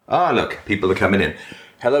Ah, look, people are coming in.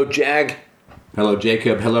 Hello, Jag. Hello,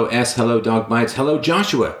 Jacob. Hello, S. Hello, Dog Bites. Hello,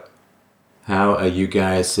 Joshua. How are you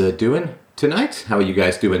guys doing tonight? How are you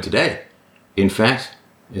guys doing today? In fact,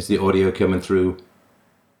 is the audio coming through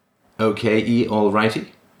okay, alrighty?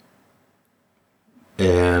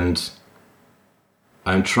 And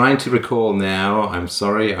I'm trying to recall now. I'm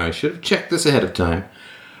sorry, I should have checked this ahead of time.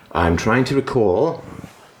 I'm trying to recall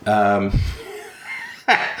how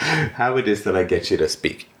it is that I get you to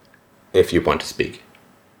speak, if you want to speak.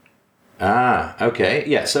 Ah, okay.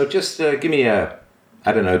 Yeah, so just give me a,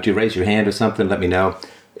 I don't know, do you raise your hand or something? Let me know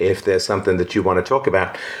if there's something that you want to talk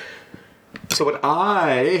about. So what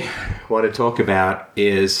I want to talk about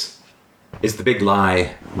is the big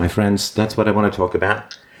lie, my friends. That's what I want to talk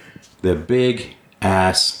about. The big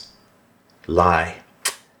ass lie.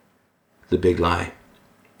 The big lie.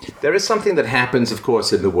 There is something that happens, of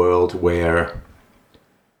course, in the world where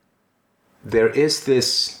there is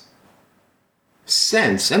this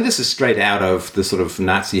sense, and this is straight out of the sort of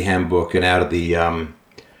Nazi handbook and out of the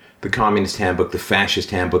communist handbook, the fascist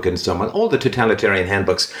handbook, and so on, all the totalitarian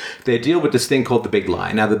handbooks, they deal with this thing called the big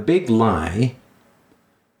lie. Now, the big lie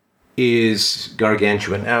is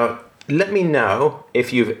gargantuan. Now, let me know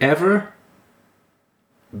if you've ever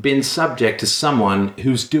been subject to someone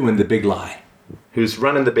who's doing the big lie, who's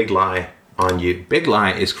running the big lie on you. Big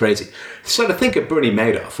lie is crazy. So to think of Bernie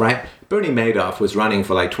Madoff, right? Bernie Madoff was running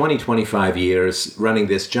for like 20, 25 years, running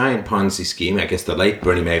this giant Ponzi scheme, I guess the late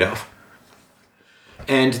Bernie Madoff.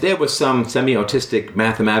 And there was some semi-autistic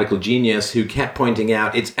mathematical genius who kept pointing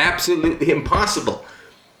out it's absolutely impossible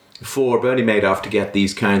for Bernie Madoff to get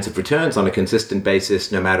these kinds of returns on a consistent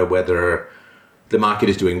basis, no matter whether the market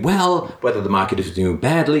is doing well, whether the market is doing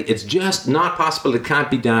badly. It's just not possible. It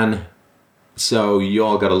can't be done. So you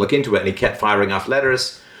all got to look into it. And he kept firing off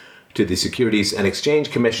letters to the Securities and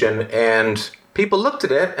Exchange Commission, and people looked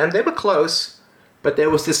at it and they were close, but there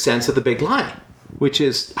was this sense of the big lie, which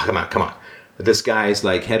is, oh, come on. This guy's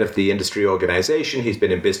like head of the industry organization. He's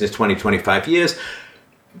been in business 20, 25 years.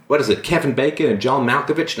 What is it? Kevin Bacon and John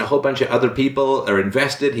Malkovich and a whole bunch of other people are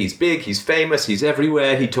invested. He's big, he's famous, he's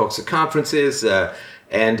everywhere. He talks at conferences.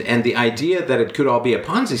 And the idea that it could all be a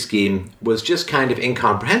Ponzi scheme was just kind of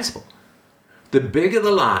incomprehensible. The bigger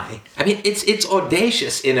the lie, I mean, it's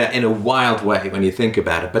audacious in a wild way when you think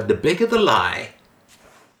about it, but the bigger the lie,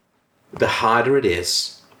 the harder it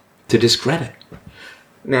is to discredit.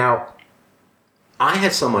 Now, I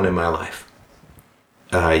had someone in my life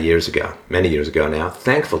years ago, many years ago now,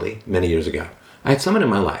 thankfully, many years ago. I had someone in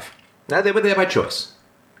my life. Now, they were there by choice.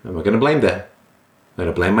 I'm not going to blame them. I'm going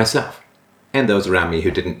to blame myself and those around me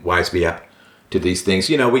who didn't wise me up to these things.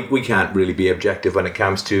 You know, we can't really be objective when it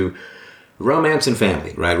comes to romance and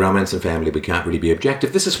family, right? Romance and family, we can't really be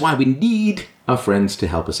objective. This is why we need our friends to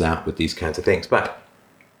help us out with these kinds of things. But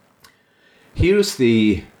here's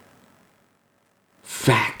the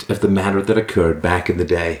fact of the matter that occurred back in the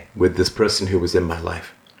day with this person who was in my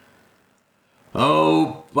life.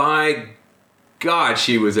 Oh, by God,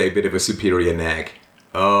 she was a bit of a superior nag.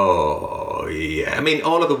 Oh, yeah. I mean,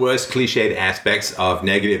 all of the worst cliched aspects of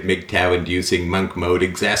negative MGTOW-inducing monk mode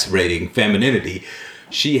exacerbating femininity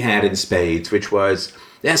she had in spades, which was,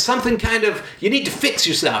 there's something kind of, you need to fix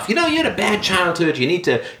yourself. You know, you had a bad childhood.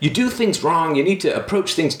 You do things wrong. You need to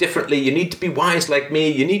approach things differently. You need to be wise like me.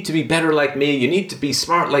 You need to be better like me. You need to be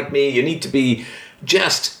smart like me. You need to be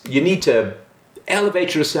you need to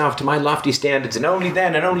elevate yourself to my lofty standards. And only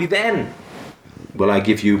then will I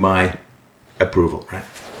give you my approval, right?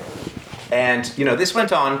 And, you know, this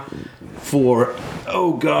went on for,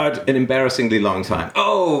 oh God, an embarrassingly long time.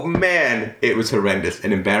 Oh man, it was horrendous.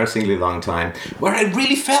 An embarrassingly long time where I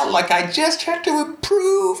really felt like I just had to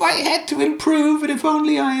improve. I had to improve, and if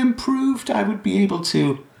only I improved, I would be able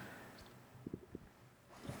to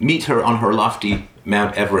meet her on her lofty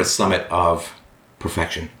Mount Everest summit of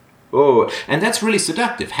perfection. Oh, and that's really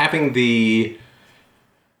seductive, having the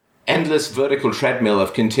endless vertical treadmill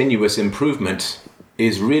of continuous improvement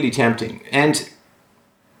is really tempting. And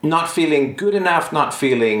not feeling good enough, not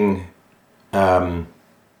feeling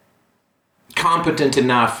competent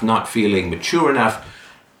enough, not feeling mature enough,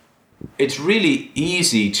 it's really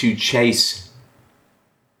easy to chase,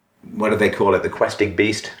 what do they call it, the questing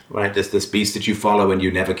beast, right? This beast that you follow and you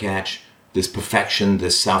never catch, this perfection,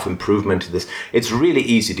 this self-improvement, it's really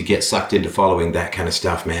easy to get sucked into following that kind of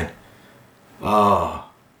stuff, man. Oh.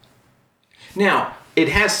 Now, it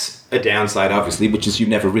has a downside, obviously, which is you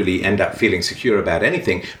never really end up feeling secure about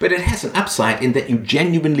anything, but it has an upside in that you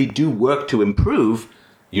genuinely do work to improve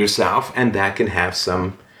yourself, and that can have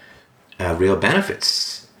some real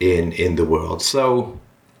benefits in the world. So,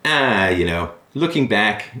 you know, looking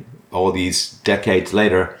back, all these decades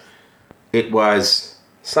later, it was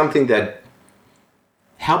something that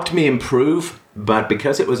helped me improve, but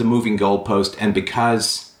because it was a moving goalpost and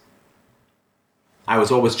because I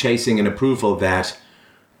was always chasing an approval that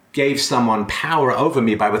gave someone power over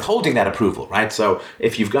me by withholding that approval, right? So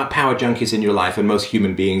if you've got power junkies in your life, and most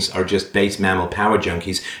human beings are just base mammal power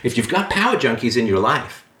junkies, if you've got power junkies in your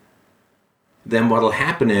life, then what'll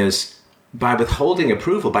happen is by withholding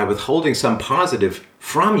approval, by withholding some positive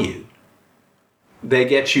from you, they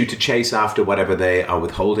get you to chase after whatever they are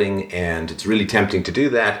withholding, and it's really tempting to do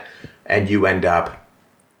that, and you end up,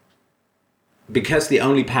 because the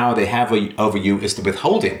only power they have over you is the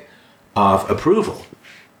withholding of approval,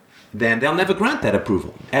 then they'll never grant that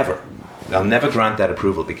approval, ever. They'll never grant that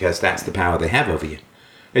approval because that's the power they have over you.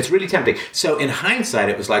 It's really tempting. So in hindsight,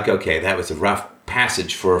 it was like, okay, that was a rough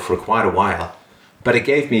passage for quite a while, but it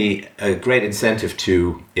gave me a great incentive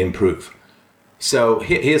to improve. So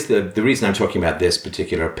here's the reason I'm talking about this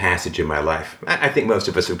particular passage in my life. I think most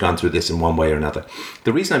of us have gone through this in one way or another.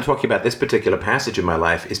 The reason I'm talking about this particular passage in my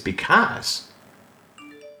life is because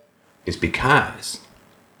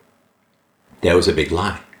there was a big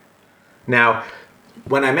lie. Now,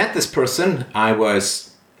 when I met this person, I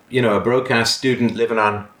was, a broadcast student living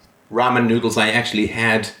on ramen noodles. I actually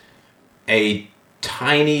had a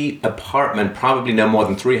tiny apartment, probably no more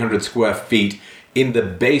than 300 square feet, in the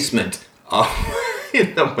basement of,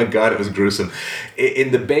 oh my God, it was gruesome,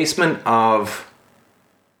 in the basement of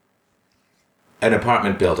an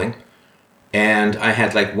apartment building. And I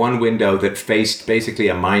had like one window that faced basically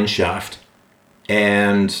a mine shaft.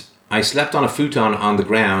 And I slept on a futon on the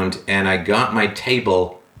ground, and I got my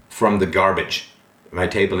table from the garbage. My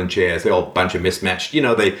table and chairs, they're all a bunch of mismatched.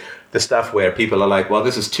 The stuff where people are like, well,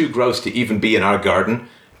 this is too gross to even be in our garden.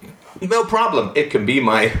 No problem. It can be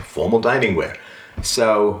my formal dining ware.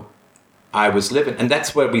 So I was living, and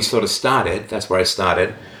that's where we sort of started. That's where I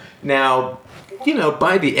started. Now,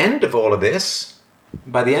 by the end of all of this,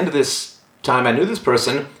 by the end of this time I knew this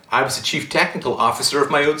person, I was the chief technical officer of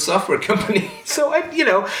my own software company. So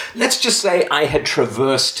let's just say I had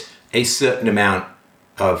traversed a certain amount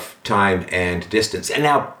of time and distance. And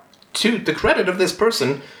now, to the credit of this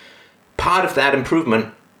person, part of that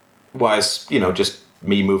improvement was, just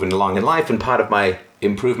me moving along in life, and part of my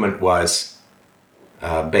improvement was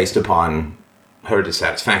based upon her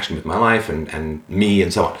dissatisfaction with my life and me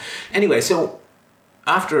and so on. Anyway, so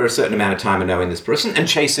after a certain amount of time of knowing this person and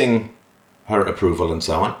chasing her approval and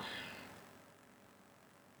so on.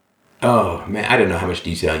 Oh, man, I don't know how much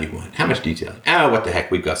detail you want. How much detail? Oh, what the heck,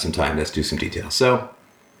 we've got some time. Let's do some detail. So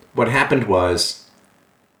what happened was,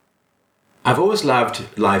 I've always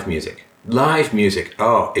loved live music. Live music,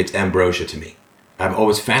 oh, it's ambrosia to me. I'm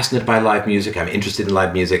always fascinated by live music. I'm interested in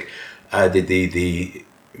live music. The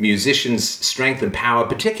musician's strength and power,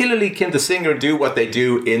 particularly can the singer do what they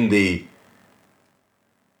do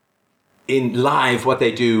in live, what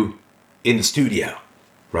they do in the studio,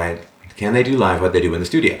 right? Can they do live what they do in the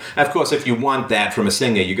studio? Of course, if you want that from a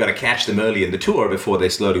singer, you got to catch them early in the tour before they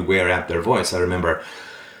slowly wear out their voice. I remember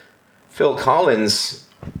Phil Collins,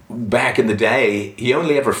 back in the day, he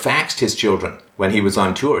only ever faxed his children when he was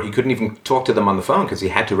on tour. He couldn't even talk to them on the phone because he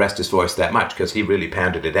had to rest his voice that much, because he really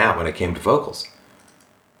pounded it out when it came to vocals.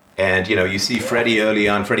 And, you see Freddie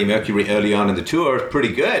Mercury early on in the tour,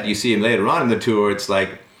 pretty good. You see him later on in the tour, it's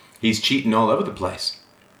like he's cheating all over the place.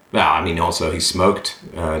 Well, I mean, also he smoked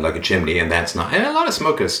like a chimney, and that's not... And a lot of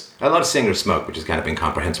singers smoke, which is kind of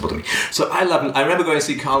incomprehensible to me. So I love him. I remember going to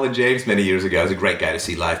see Colin James many years ago. He's a great guy to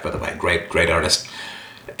see live, by the way. Great artist.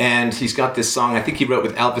 And he's got this song, I think he wrote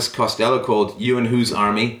with Elvis Costello, called You and Whose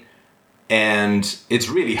Army. And it's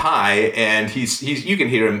really high, and he's you can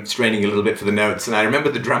hear him straining a little bit for the notes. And I remember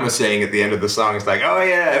the drummer saying at the end of the song, it's like, oh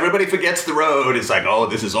yeah, everybody forgets the road. It's like, oh,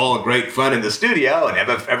 this is all great fun in the studio, and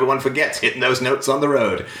everyone forgets hitting those notes on the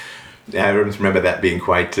road. I remember that being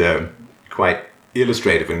quite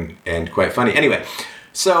illustrative and quite funny. Anyway,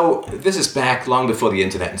 so this is back long before the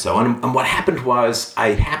internet and so on. And what happened was,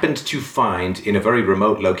 I happened to find in a very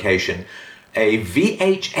remote location a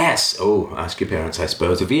VHS, ask your parents, I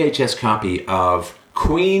suppose, a VHS copy of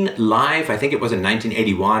Queen live, I think it was in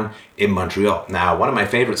 1981, in Montreal. Now, one of my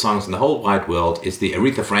favorite songs in the whole wide world is the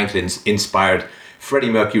Aretha Franklin-inspired Freddie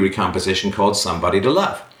Mercury composition called Somebody to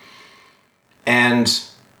Love. And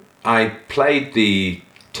I played the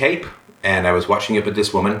tape, and I was watching it with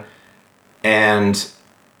this woman, and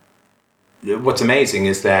what's amazing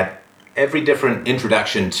is that every different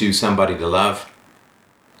introduction to Somebody to Love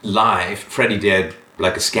live, Freddie did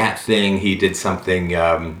like a scat thing. He did something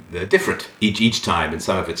different each time, and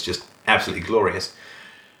some of it's just absolutely glorious.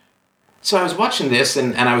 So I was watching this,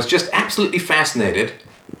 and I was just absolutely fascinated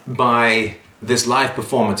by this live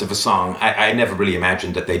performance of a song. I never really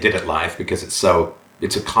imagined that they did it live because it's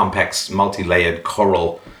a complex, multi-layered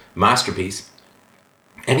choral masterpiece.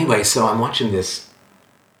 Anyway, so I'm watching this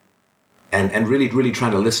and really, really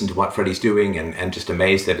trying to listen to what Freddie's doing and just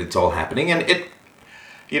amazed that it's all happening. And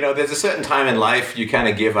there's a certain time in life you kind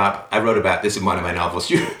of give up. I wrote about this in one of my novels.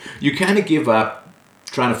 You kind of give up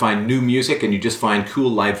trying to find new music and you just find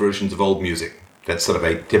cool live versions of old music. That's sort of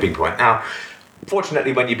a tipping point. Now,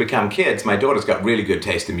 fortunately, when you become kids, my daughter's got really good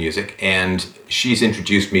taste in music, and she's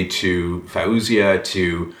introduced me to Fausia,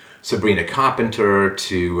 to Sabrina Carpenter,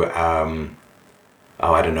 to, I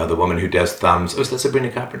don't know, the woman who does Thumbs. Oh, is that Sabrina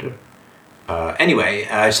Carpenter?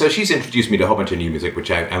 So she's introduced me to a whole bunch of new music, which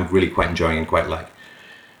I'm really quite enjoying and quite like.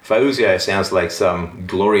 Fausia sounds like some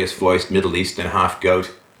glorious-voiced Middle Eastern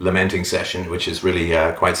half-goat lamenting session, which is really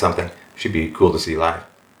quite something. Should be cool to see live.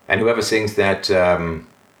 And whoever sings that,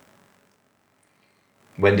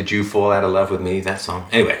 When Did You Fall Out of Love With Me, that song.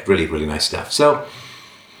 Anyway, really, really nice stuff. So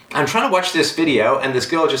I'm trying to watch this video, and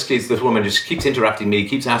this woman just keeps interrupting me,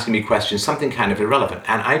 keeps asking me questions, something kind of irrelevant.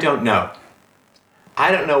 And I don't know.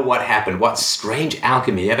 I don't know what happened, what strange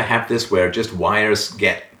alchemy. You ever have this where just wires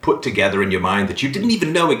get put together in your mind that you didn't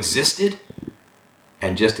even know existed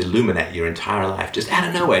and just illuminate your entire life? Just out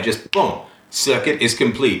of nowhere, just boom, circuit is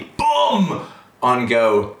complete. Boom! On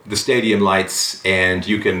go the stadium lights, and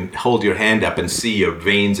you can hold your hand up and see your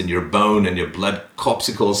veins and your bone and your blood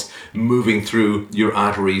corpuscles moving through your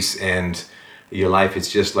arteries, and your life is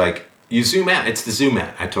just like, you zoom out. It's the zoom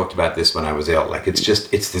out. I talked about this when I was ill. Like, it's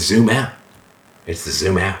the zoom out. It's the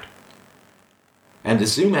zoom out. And the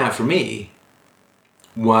zoom out for me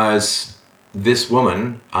was this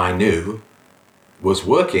woman I knew was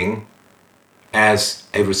working as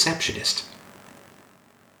a receptionist.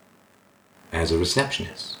 And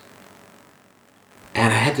I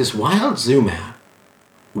had this wild zoom out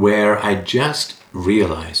where I just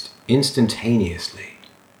realized instantaneously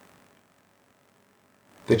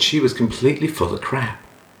that she was completely full of crap.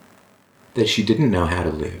 That she didn't know how to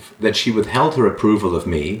live. That she withheld her approval of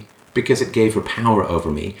me because it gave her power over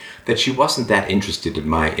me. That she wasn't that interested in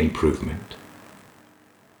my improvement.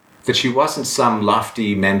 That she wasn't some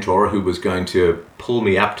lofty mentor who was going to pull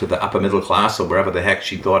me up to the upper middle class or wherever the heck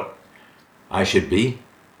she thought I should be.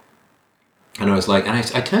 And I was like, and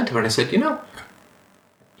I turned to her and I said,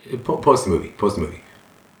 pause the movie, pause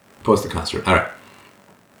the concert. All right.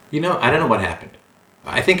 I don't know what happened.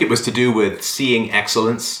 I think it was to do with seeing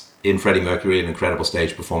excellence in Freddie Mercury, an incredible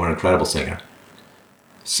stage performer, an incredible singer.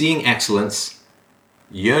 Seeing excellence,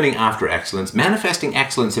 yearning after excellence, manifesting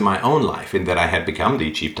excellence in my own life, in that I had become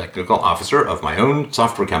the chief technical officer of my own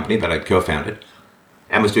software company that I'd co-founded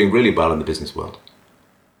and was doing really well in the business world.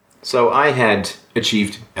 So I had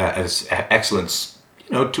achieved excellence,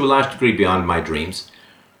 to a large degree beyond my dreams.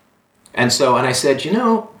 And I said,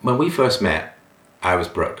 when we first met, I was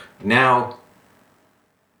broke. Now,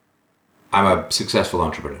 I'm a successful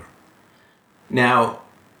entrepreneur. Now,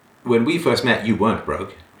 when we first met, you weren't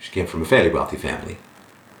broke. She came from a fairly wealthy family.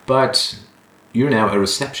 But you're now a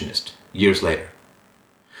receptionist years later.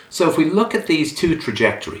 So if we look at these two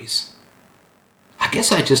trajectories, I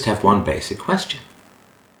guess I just have one basic question.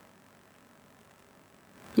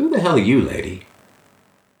 Who the hell are you, lady,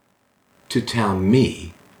 to tell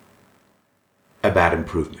me about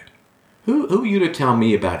improvement? Who are you to tell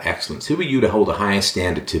me about excellence? Who are you to hold a higher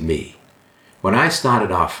standard to me when I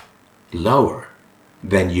started off lower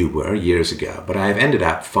than you were years ago, but I've ended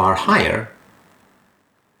up far higher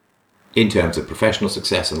in terms of professional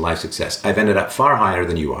success and life success? I've ended up far higher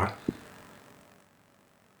than you are.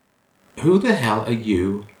 Who the hell are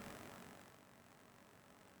you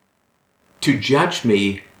to judge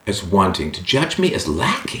me as wanting, to judge me as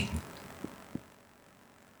lacking,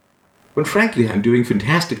 when frankly I'm doing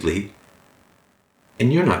fantastically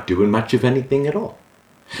and you're not doing much of anything at all?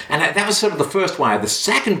 And that was sort of the first wire. The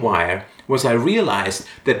second wire was I realized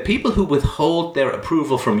that people who withhold their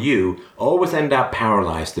approval from you always end up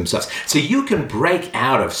paralyzed themselves. So you can break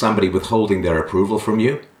out of somebody withholding their approval from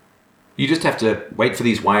you. You just have to wait for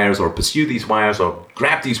these wires or pursue these wires or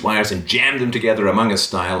grab these wires and jam them together Among Us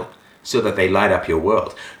style so that they light up your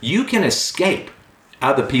world. You can escape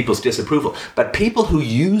other people's disapproval, but people who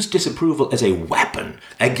use disapproval as a weapon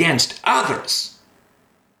against others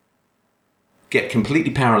get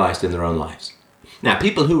completely paralyzed in their own lives. Now,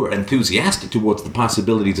 people who are enthusiastic towards the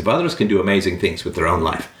possibilities of others can do amazing things with their own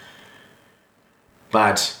life.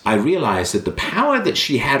 But I realized that the power that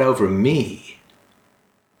she had over me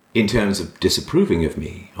in terms of disapproving of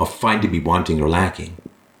me, or finding me wanting or lacking,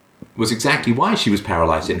 was exactly why she was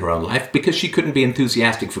paralyzed in her own life, because she couldn't be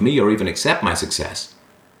enthusiastic for me or even accept my success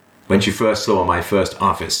when she first saw my first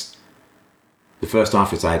office, the first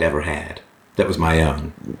office I'd ever had, that was my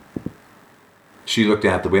own, she looked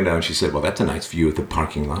out the window and she said, well, that's a nice view of the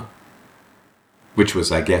parking lot. Which was,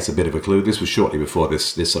 I guess, a bit of a clue. This was shortly before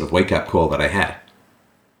this sort of wake-up call that I had.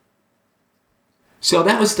 So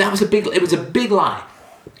it was a big lie.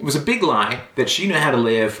 It was a big lie that she knew how to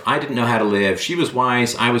live, I didn't know how to live. She was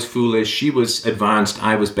wise, I was foolish, she was advanced,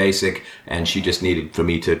 I was basic, and she just needed for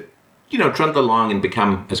me to, trundle along and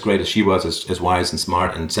become as great as she was, as wise and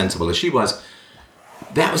smart and sensible as she was.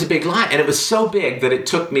 That was a big lie, and it was so big that it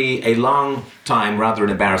took me a long time, rather an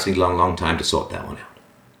embarrassingly long time, to sort that one out.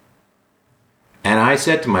 And I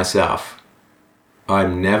said to myself,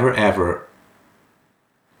 I'm never ever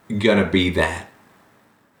gonna be that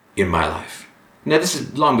in my life. Now, this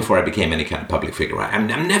is long before I became any kind of public figure. I'm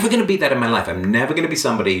never gonna be that in my life. I'm never gonna be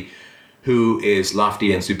somebody who is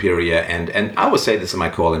lofty and superior. And I always say this in my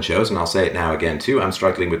call-in shows, and I'll say it now again too. I'm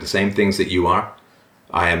struggling with the same things that you are.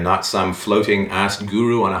 I am not some floating ass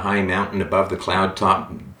guru on a high mountain above the cloud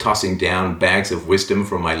top, tossing down bags of wisdom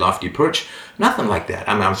from my lofty perch. Nothing like that.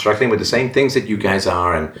 I'm struggling with the same things that you guys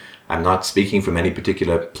are, and I'm not speaking from any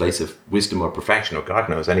particular place of wisdom or perfection, or God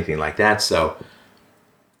knows anything like that. So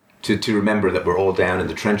to remember that we're all down in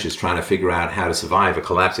the trenches trying to figure out how to survive a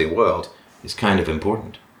collapsing world is kind of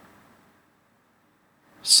important.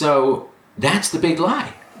 So that's the big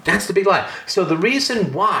lie. That's the big lie. So the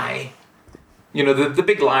reason why, the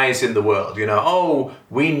big lies in the world,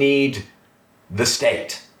 we need the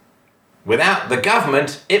state. Without the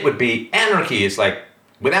government, it would be anarchy. It's like,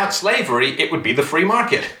 without slavery, it would be the free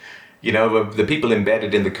market. The people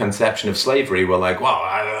embedded in the conception of slavery were like,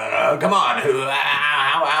 well, come on,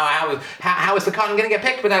 how is the cotton going to get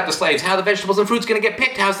picked without the slaves? How are the vegetables and fruits going to get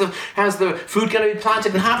picked? How's the food going to be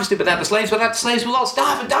planted and harvested without the slaves? Without the slaves, we'll all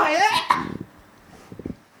starve and die.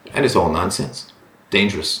 And it's all nonsense.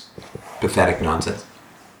 Dangerous, pathetic nonsense.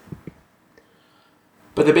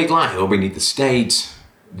 But the big lie, we need the state,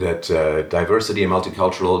 that diversity and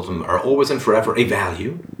multiculturalism are always and forever a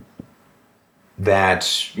value,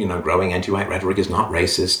 that, growing anti-white rhetoric is not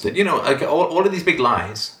racist, that, all of these big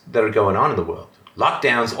lies that are going on in the world.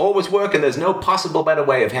 Lockdowns always work, and there's no possible better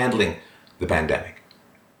way of handling the pandemic.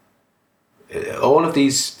 All of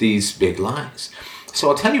these big lies. So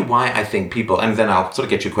I'll tell you why I think people, and then I'll sort of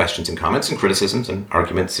get your questions and comments and criticisms and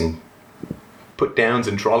arguments and put downs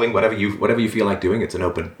and trolling, whatever you feel like doing. It's an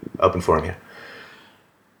open forum here.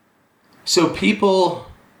 So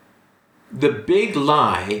the big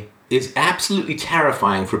lie is absolutely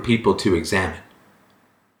terrifying for people to examine.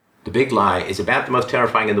 The big lie is about the most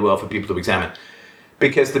terrifying in the world for people to examine.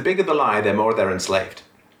 Because the bigger the lie, the more they're enslaved.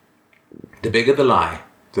 The bigger the lie,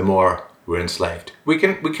 the more we're enslaved. We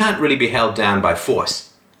can't really be held down by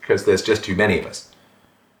force, because there's just too many of us.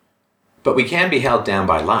 But we can be held down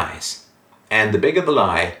by lies. And the bigger the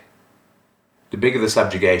lie, the bigger the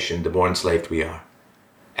subjugation, the more enslaved we are.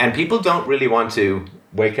 And people don't really want to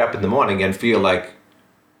wake up in the morning and feel like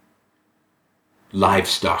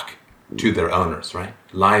livestock to their owners, right?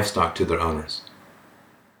 Livestock to their owners.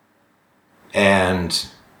 And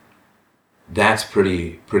that's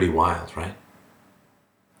pretty wild, right?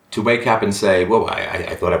 To wake up and say, well,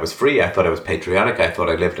 I thought I was free, I thought I was patriotic, I thought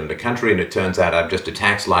I lived in the country, and it turns out I'm just a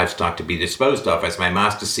tax livestock to be disposed of as my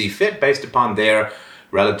masters see fit based upon their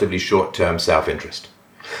relatively short-term self-interest.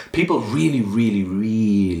 People really, really,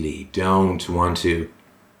 really don't want to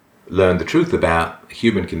learn the truth about the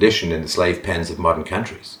human condition in the slave pens of modern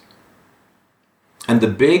countries. And the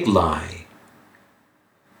big lie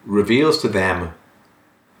reveals to them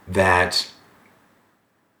that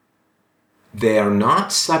they are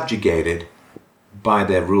not subjugated by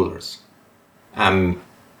their rulers. And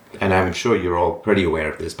I'm sure you're all pretty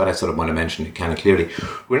aware of this, but I sort of want to mention it kind of clearly.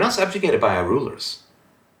 We're not subjugated by our rulers.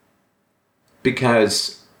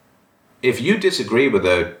 Because if you disagree with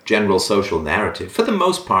a general social narrative, for the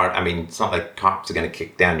most part, it's not like cops are going to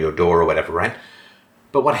kick down your door or whatever, right?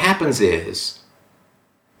 But what happens is,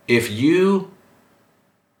 if you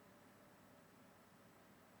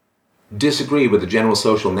disagree with the general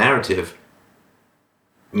social narrative,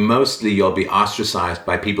 mostly you'll be ostracized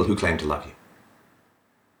by people who claim to love you.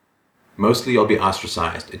 Mostly you'll be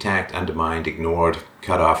ostracized, attacked, undermined, ignored,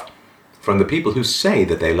 cut off from the people who say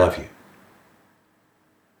that they love you.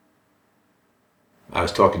 I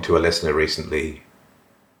was talking to a listener recently.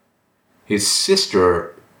 His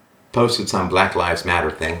sister posted some Black Lives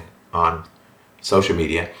Matter thing on social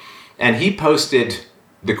media, and he posted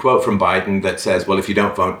the quote from Biden that says, well, if you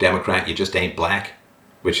don't vote Democrat, you just ain't black,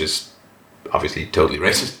 which is obviously totally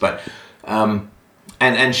racist, but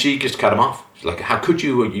and she just cut him off. She's like, how could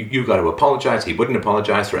you got to apologize. He wouldn't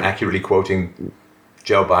apologize for accurately quoting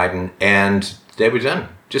Joe Biden, and they were done.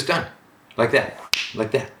 Just done. Like that.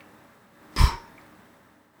 Like that.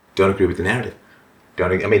 Don't agree with the narrative. The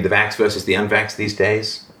vax versus the unvax these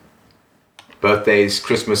days. Birthdays,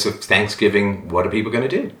 Christmas, Thanksgiving. What are people going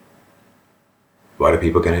to do? What are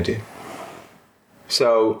people going to do?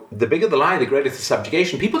 So the bigger the lie, the greater the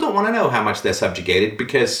subjugation. People don't want to know how much they're subjugated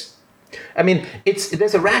because,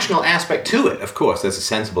 there's a rational aspect to it. Of course, there's a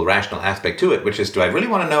sensible, rational aspect to it, which is, do I really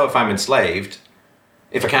want to know if I'm enslaved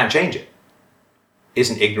if I can't change it?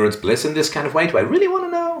 Isn't ignorance bliss in this kind of way? Do I really want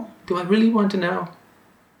to know? Do I really want to know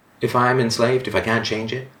if I'm enslaved, if I can't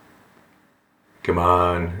change it? Come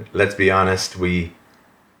on, let's be honest. We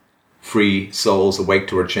free souls awake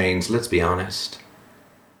to our chains, let's be honest.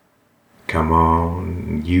 Come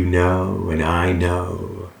on, you know and I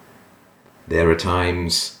know. There are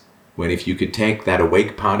times when if you could take that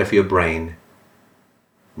awake part of your brain,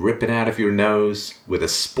 rip it out of your nose with a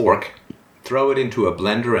spork, throw it into a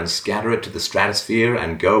blender and scatter it to the stratosphere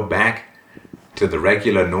and go back to the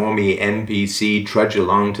regular normie NPC, trudge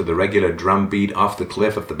along to the regular drumbeat off the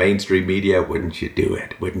cliff of the mainstream media, wouldn't you do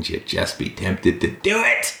it? Wouldn't you just be tempted to do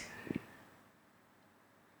it?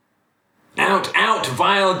 Out,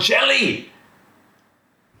 vile jelly!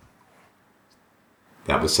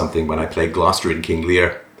 That was something when I played Gloucester in King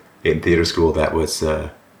Lear in theatre school. That was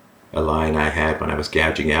a line I had when I was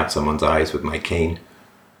gouging out someone's eyes with my cane.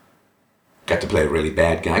 Got to play a really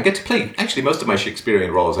bad guy. I get to play, actually, most of my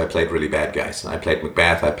Shakespearean roles, I played really bad guys. I played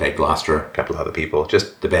Macbeth, I played Gloucester, a couple of other people,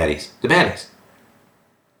 just the baddies. The baddies.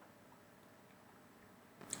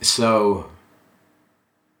 So,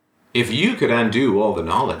 if you could undo all the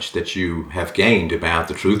knowledge that you have gained about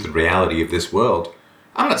the truth and reality of this world,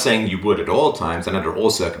 I'm not saying you would at all times and under all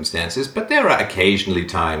circumstances, but there are occasionally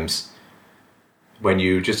times when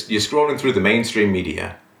you're scrolling through the mainstream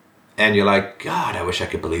media and you're like, God, I wish I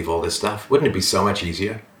could believe all this stuff. Wouldn't it be so much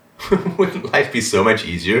easier? Wouldn't life be so much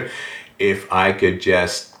easier if I could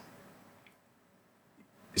just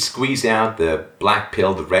squeeze out the black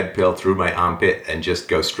pill, the red pill through my armpit and just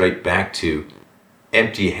go straight back to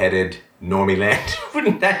empty-headed normie land?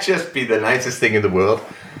 Wouldn't that just be the nicest thing in the world?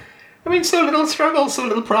 So little struggle, so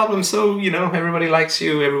little problem, so, everybody likes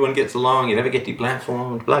you, everyone gets along, you never get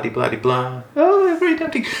deplatformed, blah-de-blah-de-blah. Oh, very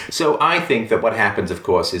tempting. So I think that what happens, of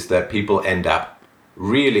course, is that people end up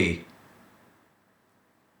really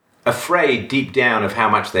afraid deep down of how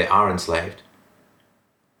much they are enslaved.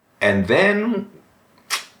 And then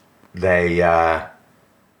they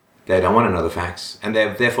don't want to know the facts. And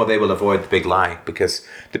therefore they will avoid the big lie, because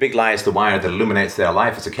the big lie is the wire that illuminates their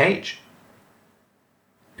life as a cage.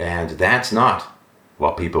 And that's not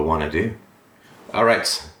what people want to do. All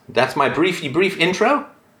right, that's my brief intro.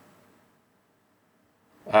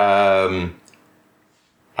 I'm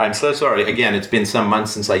so sorry. Again, it's been some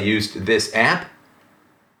months since I used this app.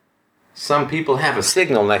 Some people have a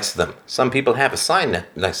signal next to them. Some people have a sign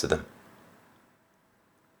next to them.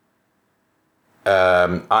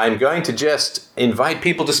 I'm going to just invite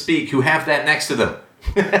people to speak who have that next to them.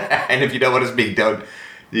 And if you don't want to speak,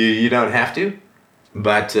 you don't have to.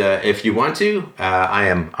 But if you want to,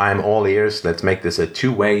 I'm all ears. Let's make this a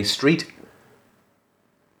two-way street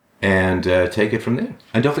and take it from there.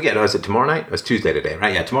 And don't forget, is it tomorrow night? It's Tuesday today,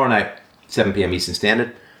 right? Yeah, tomorrow night, 7 p.m. Eastern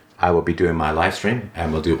Standard, I will be doing my live stream,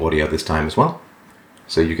 and we'll do audio this time as well.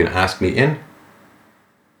 So you can ask me in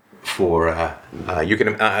for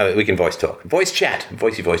we can voice talk, voice chat,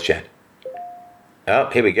 voice chat. Oh,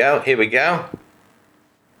 here we go.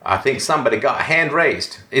 I think somebody got a hand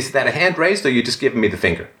raised. Is that a hand raised, or are you just giving me the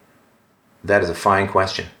finger? That is a fine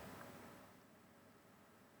question.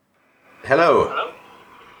 Hello. Hello.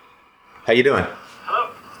 How you doing?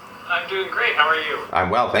 Hello. I'm doing great. How are you? I'm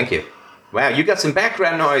well, thank you. Wow, you got some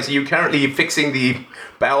background noise. Are you currently fixing the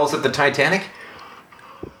bowels of the Titanic?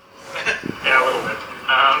 Yeah, a little bit.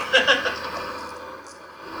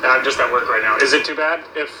 I'm just at work right now. Is it too bad?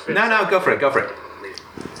 No, go for it.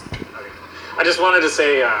 I just wanted to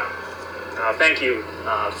say thank you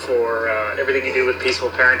for everything you do with Peaceful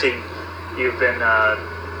Parenting. You've been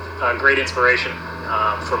a great inspiration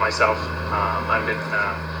for myself. I've been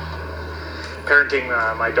parenting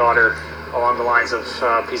my daughter along the lines of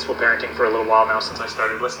Peaceful Parenting for a little while now, since I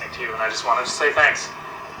started listening to you, and I just wanted to say thanks.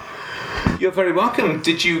 You're very welcome.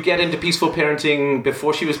 Did you get into Peaceful Parenting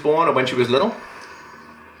before she was born or when she was little?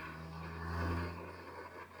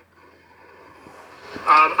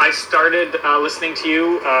 I started listening to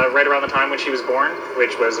you right around the time when she was born,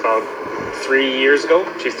 which was about 3 years ago.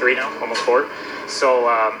 She's 3 now, almost 4. So,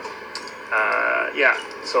 yeah.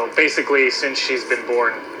 So basically, since she's been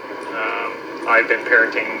born, I've been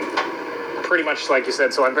parenting pretty much like you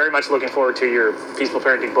said. So I'm very much looking forward to your peaceful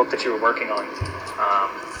parenting book that you were working on.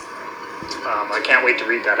 I can't wait to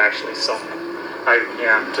read that actually. So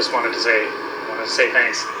I just wanted to say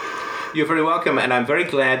thanks. You're very welcome, and I'm very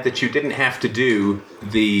glad that you didn't have to do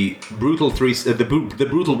the brutal the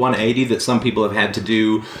brutal 180 that some people have had to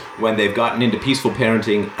do when they've gotten into peaceful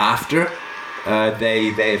parenting after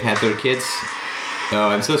they've had their kids. Oh,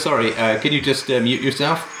 I'm so sorry. Can you just mute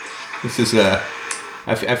yourself? This is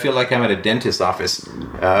I feel like I'm at a dentist's office.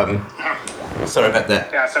 Sorry about that.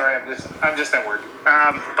 Yeah, sorry. I'm just at work.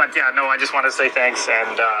 But yeah, no. I just want to say thanks,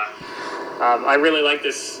 and I really like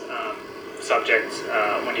this subject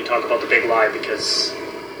when you talk about the big lie, because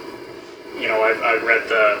I've read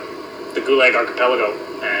the Gulag Archipelago,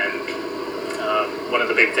 and one of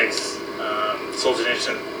the big things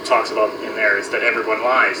Solzhenitsyn talks about in there is that everyone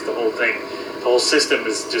lies. The whole system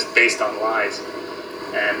is just based on lies,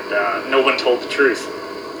 and no one told the truth.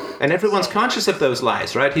 And everyone's conscious of those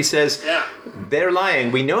lies, right? He says, they're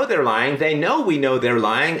lying. We know they're lying. They know we know they're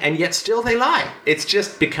lying, and yet still they lie. It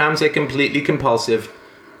just becomes a completely compulsive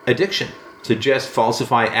addiction to just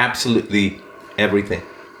falsify absolutely everything.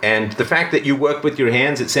 And the fact that you work with your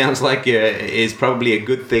hands, it sounds like is probably a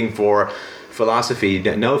good thing for philosophy.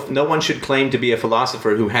 No one should claim to be a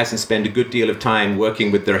philosopher who hasn't spent a good deal of time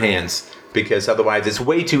working with their hands, because otherwise it's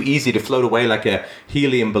way too easy to float away like a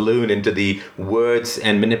helium balloon into the words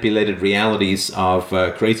and manipulated realities of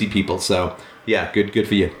crazy people. So, yeah, good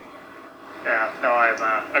for you. Yeah, no, I'm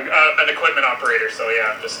an equipment operator, so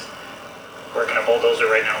yeah, I'm just working a bulldozer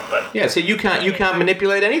right now. But yeah, so you can't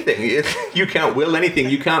manipulate anything. You can't will anything.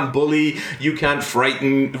 You can't bully. You can't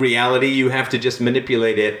frighten reality. You have to just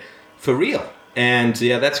manipulate it for real. And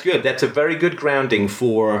yeah, that's good. That's a very good grounding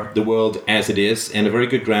for the world as it is, and a very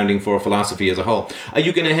good grounding for philosophy as a whole. Are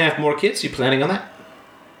you going to have more kids? Are you planning on that?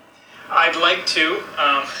 I'd like to.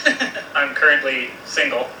 I'm currently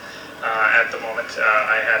single at the moment.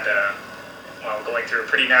 I had, going through a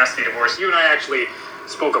pretty nasty divorce. You and I actually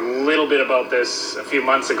spoke a little bit about this a few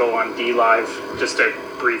months ago on D-Live, just a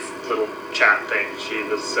brief little chat thing.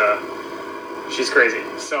 She's crazy.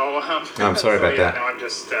 So I'm sorry about that. No, I'm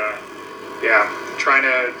just trying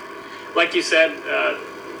to, like you said,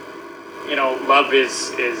 love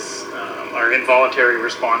is our involuntary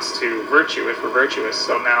response to virtue if we're virtuous.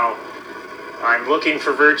 So now I'm looking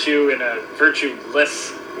for virtue in a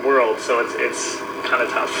virtue-less world. So it's kind of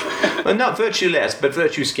tough. Well, not virtue-less, but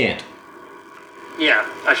virtue-scant. Yeah,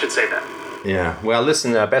 I should say that. Yeah. Well,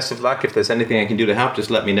 listen, best of luck. If there's anything I can do to help, just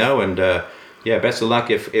let me know. And best of luck.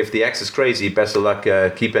 If the ex is crazy, best of luck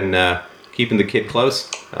keeping the kid close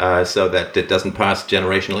so that it doesn't pass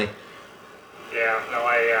generationally. Yeah. No,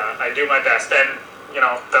 I do my best. And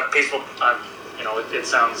that peaceful. It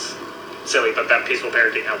sounds silly, but that peaceful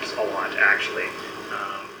parenting helps a lot actually,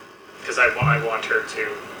 because I want her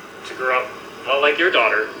to grow up. Well, like your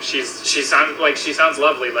daughter, she sounds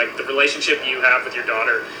lovely. Like the relationship you have with your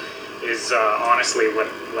daughter is honestly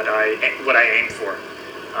what I aim for.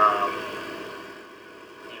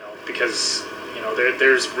 Because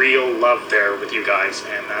there's real love there with you guys,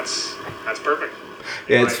 and that's perfect.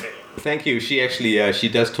 Yeah, thank you. She actually she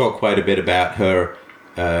does talk quite a bit about her.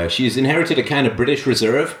 She's inherited a kind of British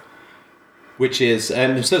reserve, which is.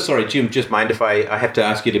 And I'm so sorry, Jim. Just mind if I have to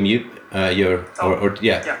ask you to mute your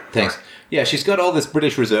Yeah. Thanks. Sure. Yeah, she's got all this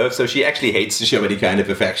British reserve, so she actually hates to show any kind of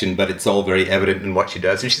affection, but it's all very evident in what she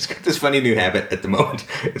does. And she's got this funny new habit at the moment.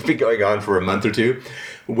 It's been going on for a month or two,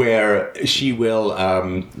 where she will,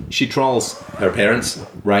 she trolls her parents,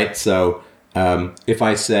 right? So if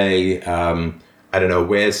I say, I don't know,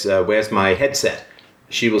 where's my headset?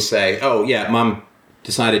 She will say, oh, yeah, Mom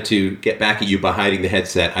decided to get back at you by hiding the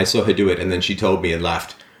headset. I saw her do it, and then she told me and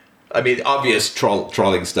laughed. I mean, obvious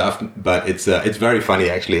trolling stuff, but it's very funny,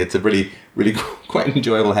 actually. It's a really, really quite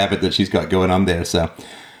enjoyable habit that she's got going on there. So,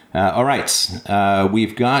 all right.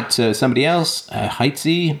 We've got somebody else,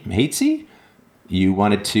 Heitzi? You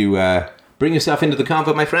wanted to bring yourself into the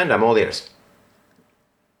convo, my friend? I'm all ears.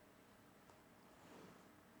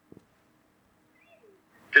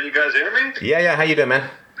 Can you guys hear me? Yeah. How you doing, man?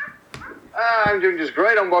 I'm doing just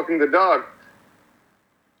great. I'm walking the dog.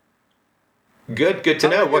 Good to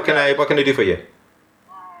know. What can I do for you?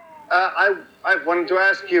 I wanted to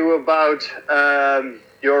ask you about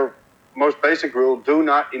your most basic rule: do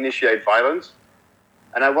not initiate violence.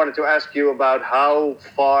 And I wanted to ask you about how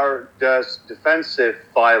far does defensive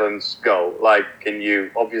violence go? Like, can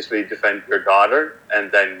you obviously defend your daughter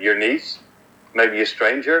and then your niece, maybe a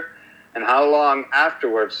stranger, and how long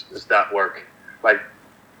afterwards does that work? Like,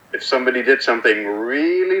 if somebody did something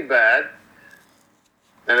really bad,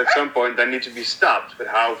 then at some point they need to be stopped. But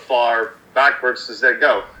how far backwards does that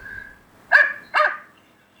go?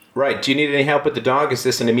 Right. Do you need any help with the dog? Is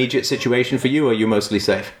this an immediate situation for you, or are you mostly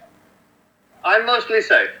safe? I'm mostly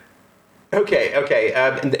safe. Okay.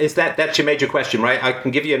 Is that's your major question, right? I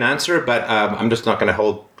can give you an answer, but I'm just not going to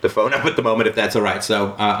hold the phone up at the moment if that's all right.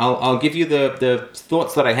 So I'll give you the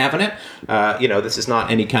thoughts that I have on it. This is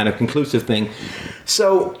not any kind of conclusive thing.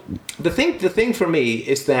 So the thing for me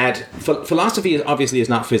is that philosophy obviously is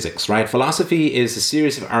not physics, right? Philosophy is a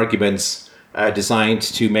series of arguments designed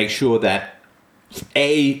to make sure that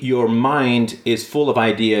your mind is full of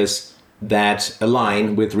ideas that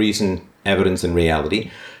align with reason, evidence, and reality.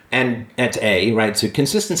 And at A, right, so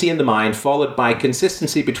consistency in the mind followed by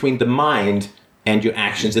consistency between the mind and your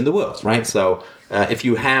actions in the world, right? So if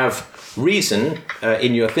you have reason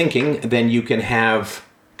in your thinking, then you can have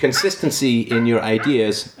consistency in your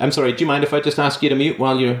ideas. I'm sorry, do you mind if I just ask you to mute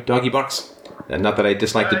while your doggy barks? Not that I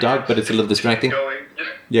dislike the dog, but it's a little distracting. Keep going. Just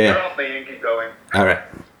Yeah. get off me and keep going. All right.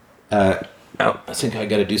 I think I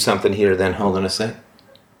got to do something here then. Hold on a sec.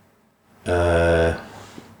 How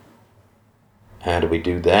do we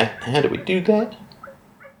do that?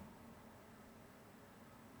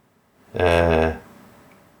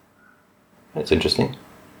 That's interesting.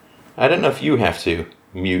 I don't know if you have to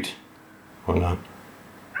mute or not.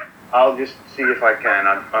 I'll just see if I can.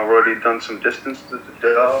 I've already done some distance to the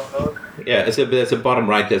dog. Yeah, there's a bottom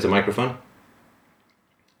right. There's a microphone.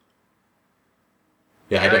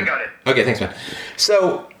 Yeah, I got it. Okay, thanks, man.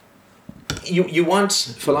 So you want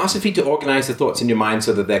philosophy to organize the thoughts in your mind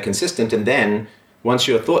so that they're consistent, and then once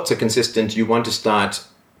your thoughts are consistent, you want to start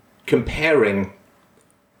comparing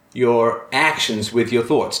your actions with your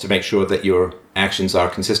thoughts to make sure that your actions are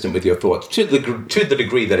consistent with your thoughts to the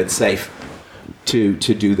degree that it's safe to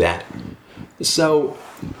do that. So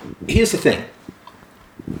here's the thing.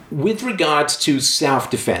 With regards to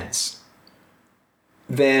self-defense,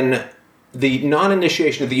 then the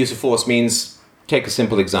non-initiation of the use of force means, take a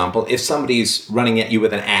simple example, if somebody's running at you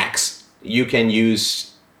with an axe, you can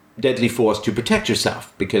use deadly force to protect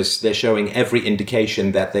yourself because they're showing every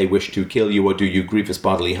indication that they wish to kill you or do you grievous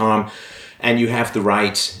bodily harm, and you have the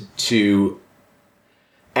right to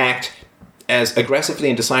act as aggressively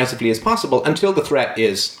and decisively as possible until the threat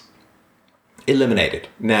is eliminated.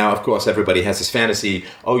 Now, of course, everybody has this fantasy,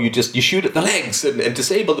 you shoot at the legs and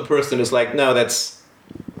disable the person. Is like, no,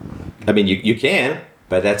 you can,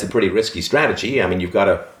 but that's a pretty risky strategy. I mean, you've got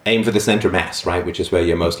to aim for the center mass, right, which is where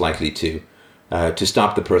you're most likely to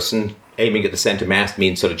stop the person. Aiming at the center mass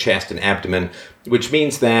means sort of chest and abdomen, which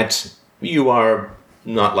means that you are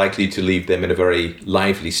not likely to leave them in a very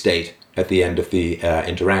lively state at the end of the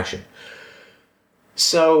interaction.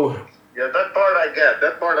 So... Yeah, that part I get.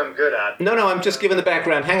 That part I'm good at. No, I'm just giving the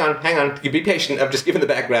background. Hang on. You be patient. I'm just giving the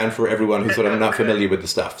background for everyone who's sort of not familiar with the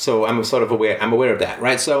stuff. So I'm sort of aware. I'm aware of that,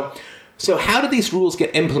 right? So how do these rules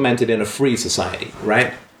get implemented in a free society,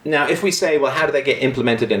 right? Now, if we say, well, how do they get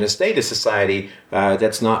implemented in a status society?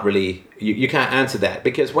 That's not really... You can't answer that,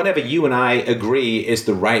 because whenever you and I agree is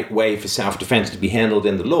the right way for self-defense to be handled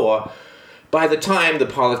in the law, by the time the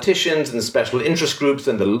politicians and the special interest groups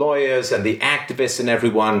and the lawyers and the activists and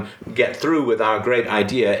everyone get through with our great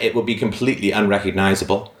idea, it will be completely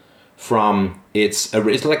unrecognizable from it's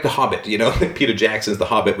like The Hobbit, Peter Jackson's The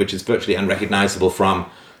Hobbit, which is virtually unrecognizable from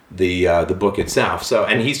the book itself. So,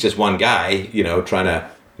 and he's just one guy, trying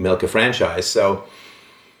to milk a franchise. So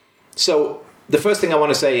the first thing I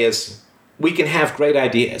want to say is we can have great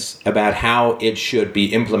ideas about how it should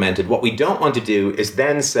be implemented. What we don't want to do is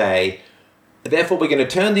then say, therefore, we're going to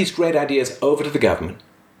turn these great ideas over to the government.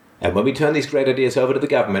 And when we turn these great ideas over to the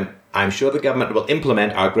government, I'm sure the government will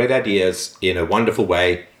implement our great ideas in a wonderful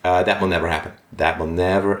way. That will never happen. That will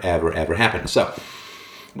never, ever, ever happen. So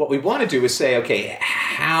what we want to do is say, okay,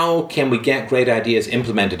 how can we get great ideas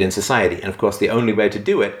implemented in society? And of course, the only way to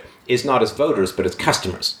do it is not as voters, but as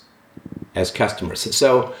customers.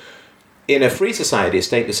 So in a free society, a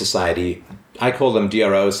stateless society, I call them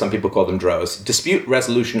DROs, some people call them DROs, dispute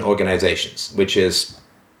resolution organizations, which is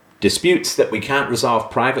disputes that we can't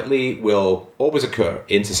resolve privately will always occur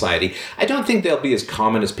in society. I don't think they'll be as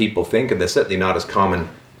common as people think, and they're certainly not as common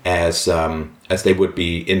as they would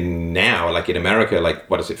be in now. Like in America,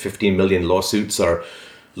 15 million lawsuits are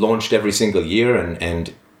launched every single year,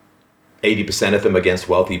 and 80% of them against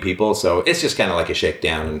wealthy people. So it's just kind of like a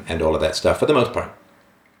shakedown and all of that stuff for the most part.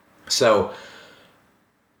 So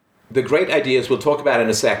the great ideas we'll talk about in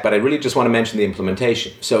a sec, but I really just want to mention the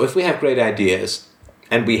implementation. So if we have great ideas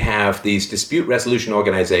and we have these dispute resolution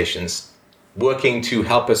organizations working to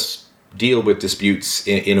help us deal with disputes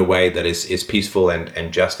in a way that is peaceful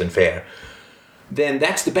and just and fair, then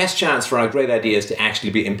that's the best chance for our great ideas to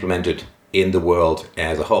actually be implemented in the world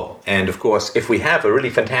as a whole. And of course, if we have a really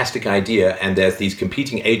fantastic idea and there's these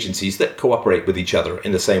competing agencies that cooperate with each other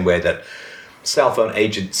in the same way that cell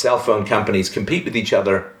phone companies compete with each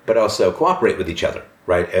other, but also cooperate with each other,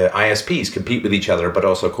 right? ISPs compete with each other, but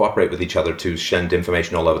also cooperate with each other to send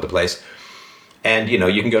information all over the place. And, you know,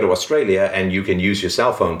 you can go to Australia and you can use your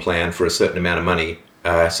cell phone plan for a certain amount of money.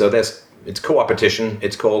 So it's co-opetition,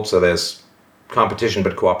 it's called. So there's competition,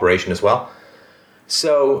 but cooperation as well.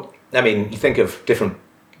 So, I mean, you think of different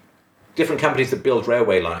companies that build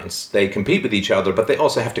railway lines. They compete with each other, but they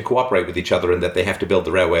also have to cooperate with each other in that they have to build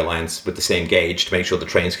the railway lines with the same gauge to make sure the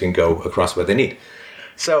trains can go across where they need.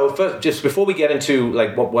 So just before we get into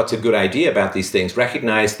like what's a good idea about these things,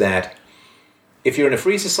 recognize that if you're in a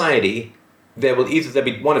free society, there'll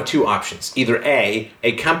be one of two options. Either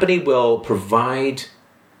a company will provide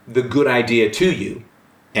the good idea to you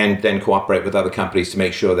and then cooperate with other companies to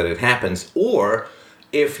make sure that it happens, or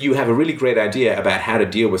if you have a really great idea about how to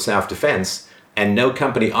deal with self-defense and no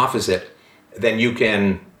company offers it, then you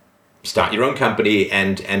can start your own company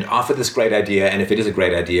and offer this great idea. And if it is a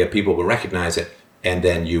great idea, people will recognize it, and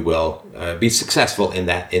then you will be successful in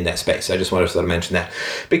that space. I just wanted to sort of mention that,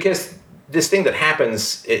 because this thing that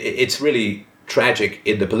happens, it's really tragic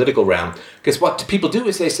in the political realm, because what people do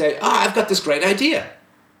is they say, I've got this great idea.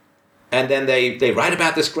 And then they write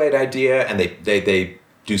about this great idea, and they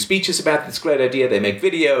do speeches about this great idea, they make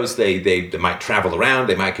videos, they might travel around,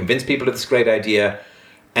 they might convince people of this great idea,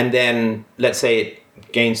 and then let's say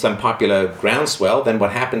it gains some popular groundswell, then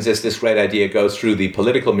what happens is this great idea goes through the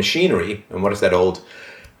political machinery. And what is that old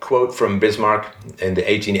quote from Bismarck in the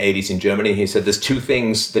 1880s in Germany? He said, there's two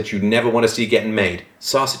things that you never want to see getting made: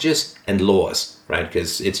 sausages and laws, right?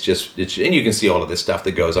 Because and you can see all of this stuff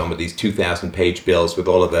that goes on with these 2,000-page bills with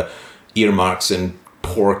all of the earmarks and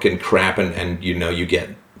pork and crap, and you know, you get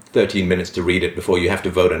 13 minutes to read it before you have to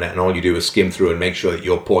vote on it, and all you do is skim through and make sure that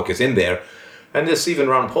your pork is in there. And there's even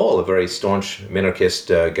Ron Paul, a very staunch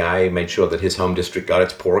minarchist guy, made sure that his home district got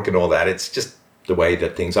its pork and all that. It's just the way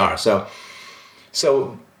that things are.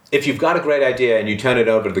 So if you've got a great idea and you turn it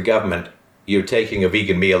over to the government, you're taking a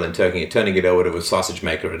vegan meal and turning it over to a sausage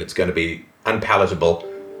maker, and it's going to be unpalatable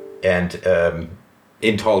and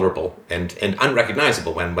intolerable and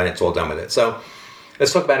unrecognizable when it's all done with it. So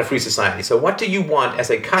let's talk about a free society. So what do you want as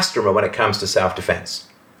a customer when it comes to self-defense?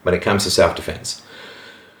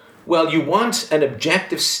 Well, you want an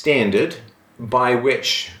objective standard by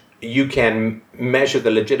which you can measure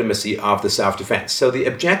the legitimacy of the self-defense. So the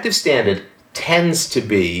objective standard tends to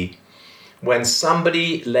be when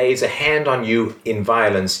somebody lays a hand on you in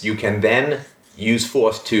violence, you can then use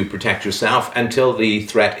force to protect yourself until the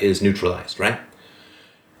threat is neutralized, right?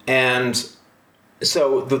 And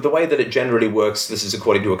so the way that it generally works, this is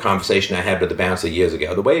according to a conversation I had with the bouncer years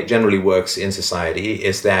ago, the way it generally works in society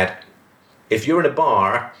is that if you're in a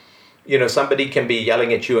bar, you know, somebody can be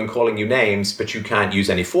yelling at you and calling you names, but you can't use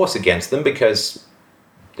any force against them because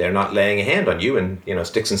they're not laying a hand on you. And, you know,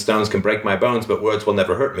 sticks and stones can break my bones, but words will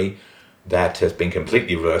never hurt me. That has been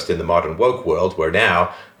completely reversed in the modern woke world, where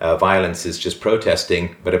now violence is just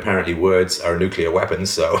protesting, but apparently words are nuclear weapons.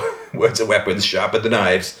 So words are weapons, sharper than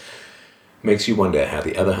knives. Makes you wonder how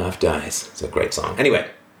the other half dies. It's a great song. Anyway,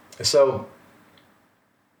 so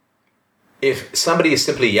if somebody is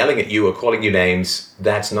simply yelling at you or calling you names,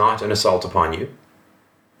 that's not an assault upon you,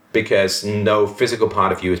 because no physical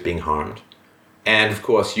part of you is being harmed. And of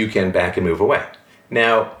course, you can back and move away.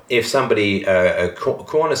 Now, if somebody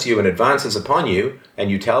corners you and advances upon you, and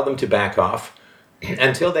you tell them to back off,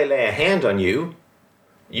 until they lay a hand on you,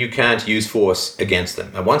 you can't use force against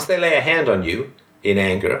them. And once they lay a hand on you in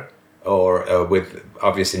anger, or with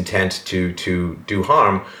obvious intent to do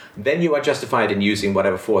harm, then you are justified in using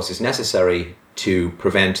whatever force is necessary to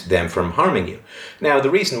prevent them from harming you. Now, the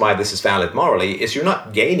reason why this is valid morally is you're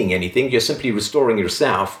not gaining anything, you're simply restoring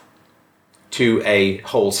yourself to a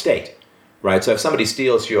whole state, right? So if somebody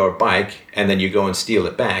steals your bike and then you go and steal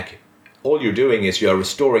it back, all you're doing is you're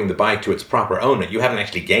restoring the bike to its proper owner. You haven't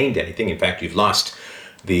actually gained anything. In fact, you've lost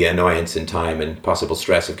the annoyance and time and possible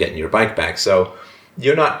stress of getting your bike back. So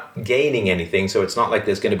you're not gaining anything, so it's not like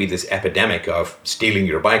there's going to be this epidemic of stealing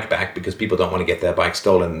your bike back because people don't want to get their bike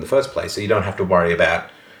stolen in the first place. So you don't have to worry about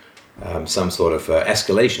some sort of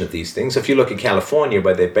escalation of these things. If you look at California,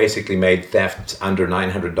 where they've basically made theft under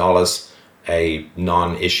 $900 a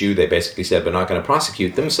non-issue, they basically said we're not going to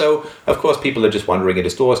prosecute them. So, of course, people are just wandering into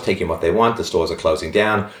stores, taking what they want. The stores are closing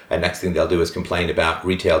down, and next thing they'll do is complain about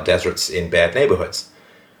retail deserts in bad neighborhoods.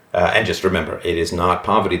 And just remember, it is not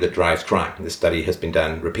poverty that drives crime. This study has been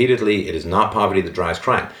done repeatedly. It is not poverty that drives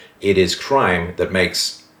crime. It is crime that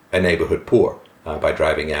makes a neighborhood poor. by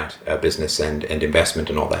driving out business and investment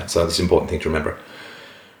and all that. So this is an important thing to remember.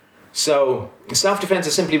 So self-defense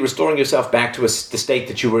is simply restoring yourself back to the state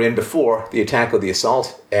that you were in before the attack or the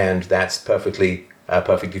assault, and that's perfectly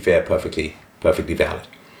fair, perfectly valid.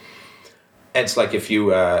 It's like if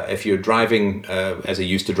you're driving, as I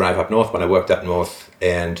used to drive up north when I worked up north,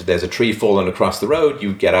 and there's a tree fallen across the road,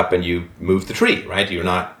 you get up and you move the tree, right? You're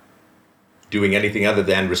not doing anything other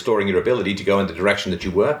than restoring your ability to go in the direction that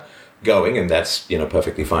you were going, and that's,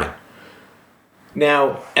 perfectly fine.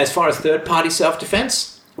 Now, as far as third-party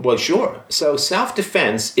self-defense, well, sure. So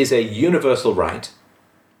self-defense is a universal right,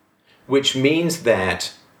 which means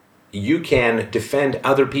that you can defend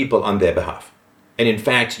other people on their behalf. And in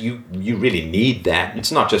fact, you really need that.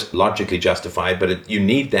 It's not just logically justified, but you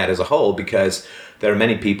need that as a whole, because there are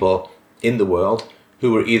many people in the world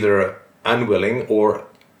who are either unwilling or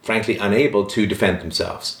frankly unable to defend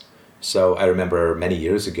themselves. So I remember many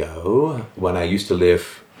years ago when I used to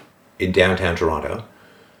live in downtown Toronto,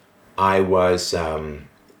 I was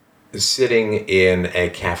sitting in a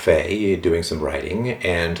cafe doing some writing,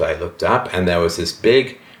 and I looked up and there was this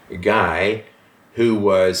big guy who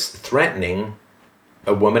was threatening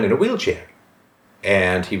a woman in a wheelchair.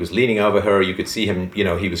 And he was leaning over her. You could see him,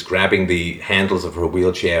 he was grabbing the handles of her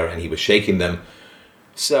wheelchair and he was shaking them.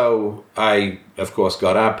 So I, of course,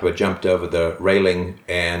 got up, jumped over the railing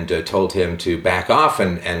and told him to back off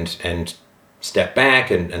and step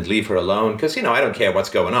back and leave her alone. Because, I don't care what's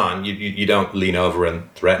going on. You don't lean over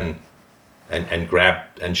and threaten and grab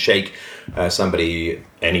and shake somebody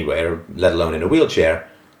anywhere, let alone in a wheelchair.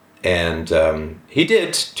 And he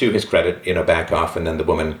did, to his credit, back off. And then the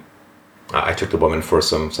woman, I took the woman for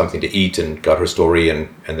something to eat and got her story.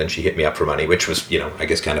 And then she hit me up for money, which was, I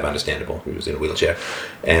guess kind of understandable. He was in a wheelchair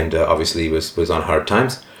and obviously was on hard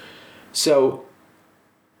times. So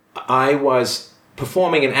I was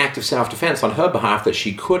performing an act of self-defense on her behalf that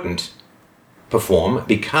she couldn't perform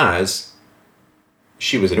because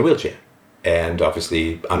she was in a wheelchair and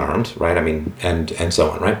obviously unarmed, right? I mean, and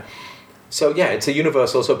so on, right? So yeah, it's a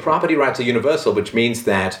universal. So property rights are universal, which means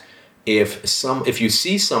that if you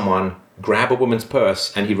see someone grab a woman's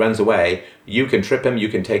purse and he runs away, you can trip him, you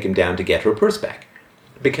can take him down to get her purse back.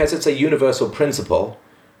 Because it's a universal principle,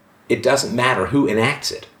 it doesn't matter who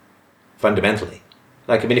enacts it, fundamentally.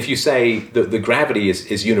 Like, I mean, if you say the gravity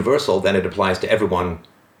is universal, then it applies to everyone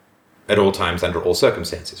at all times under all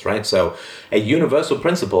circumstances, right? So a universal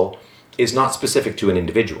principle is not specific to an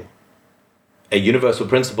individual. A universal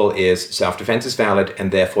principle is self-defense is valid,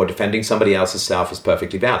 and therefore defending somebody else's self is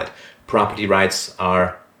perfectly valid. Property rights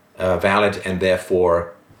are valid, and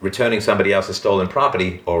therefore returning somebody else's stolen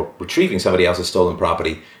property or retrieving somebody else's stolen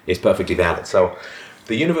property is perfectly valid. So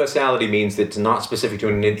the universality means that it's not specific to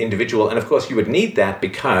an individual, and of course you would need that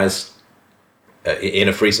because in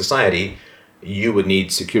a free society, you would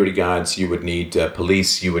need security guards, you would need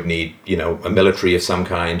police, you would need, a military of some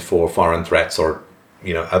kind for foreign threats or,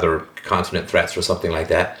 other continent threats or something like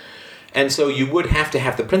that. And so you would have to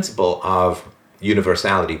have the principle of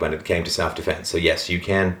universality when it came to self-defense. So yes, you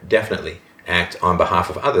can definitely act on behalf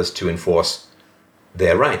of others to enforce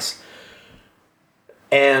their rights.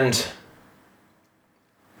 And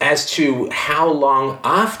as to how long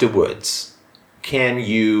afterwards can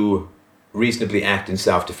you reasonably act in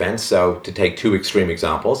self-defense, so to take two extreme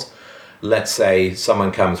examples, let's say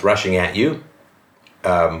someone comes rushing at you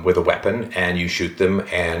with a weapon and you shoot them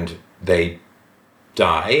and they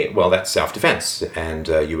die, well, that's self-defense and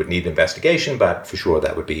you would need investigation, but for sure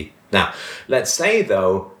that would be... Now, let's say,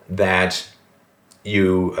 though, that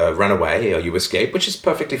you run away or you escape, which is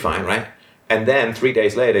perfectly fine, right? And then 3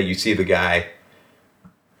 days later you see the guy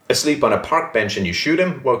asleep on a park bench and you shoot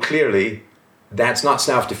him. Well, clearly that's not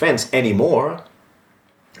self-defense anymore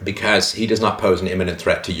because he does not pose an imminent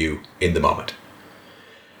threat to you in the moment.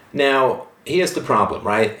 Now, here's the problem,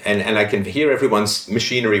 right? And I can hear everyone's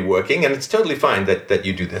machinery working, and it's totally fine that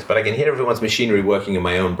you do this, but I can hear everyone's machinery working in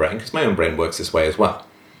my own brain, because my own brain works this way as well.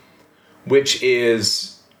 Which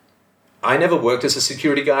is, I never worked as a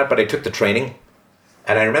security guard, but I took the training.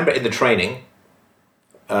 And I remember in the training,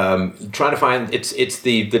 trying to find, it's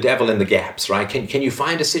the devil in the gaps, right? Can you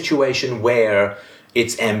find a situation where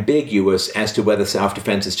it's ambiguous as to whether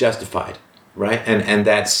self-defense is justified, right? And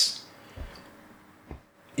that's,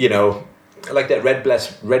 like that red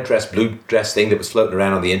dress, blue dress thing that was floating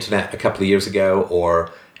around on the internet a couple of years ago,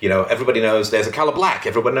 or, everybody knows there's a color black,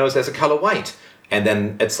 everyone knows there's a color white. And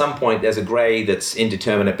then at some point there's a gray that's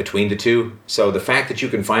indeterminate between the two. So the fact that you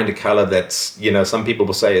can find a color that's, some people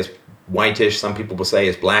will say is whitish, some people will say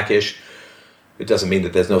is blackish, it doesn't mean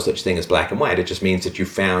that there's no such thing as black and white. It just means that you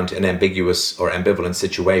found an ambiguous or ambivalent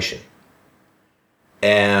situation.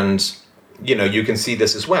 And you can see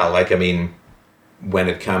this as well. Like, I mean, when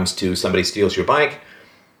it comes to somebody steals your bike,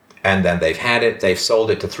 and then they've had it, they've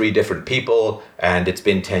sold it to 3 different people, and it's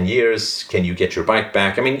been 10 years, can you get your bike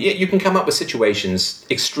back? I mean, you can come up with situations,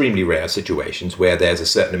 extremely rare situations, where there's a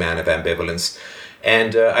certain amount of ambivalence,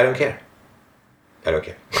 and I don't care. I don't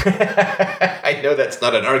care. I know that's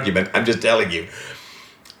not an argument, I'm just telling you.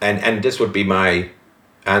 And this would be my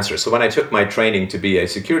answer. So when I took my training to be a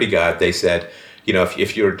security guard, they said,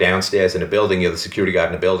 if you're downstairs in a building, you're the security guard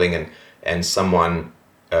in a building, and someone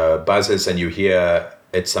buzzes and you hear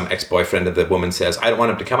it's some ex-boyfriend of the woman says, I don't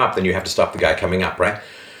want him to come up, then you have to stop the guy coming up, right?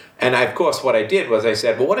 And of course, what I did was I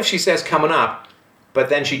said, well, what if she says coming up, but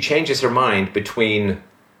then she changes her mind between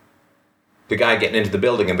the guy getting into the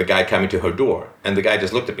building and the guy coming to her door? And the guy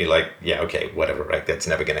just looked at me like, yeah, okay, whatever, right? That's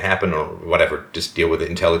never going to happen, or whatever. Just deal with it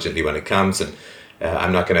intelligently when it comes. And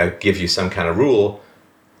I'm not going to give you some kind of rule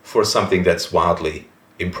for something that's wildly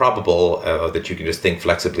improbable, that you can just think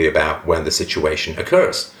flexibly about when the situation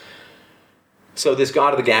occurs. So this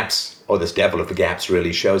God of the gaps, or this devil of the gaps,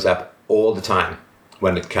 really shows up all the time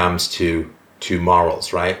when it comes to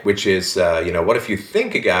morals, right? Which is, what if you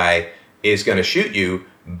think a guy is going to shoot you,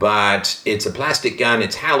 but it's a plastic gun,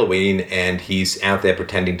 it's Halloween, and he's out there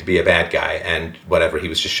pretending to be a bad guy, and whatever, he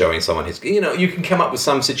was just showing someone his... you can come up with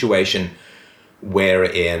some situation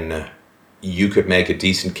wherein you could make a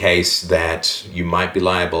decent case that you might be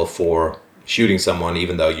liable for shooting someone,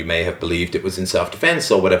 even though you may have believed it was in self-defense,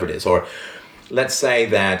 or whatever it is. Or let's say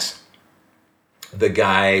that the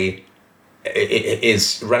guy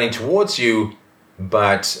is running towards you,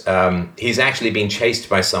 but he's actually being chased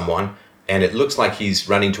by someone, and it looks like he's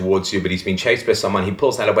running towards you, but he's being chased by someone. He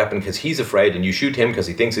pulls out a weapon because he's afraid, and you shoot him because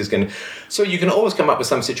he thinks he's going to... So you can always come up with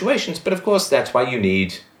some situations, but of course that's why you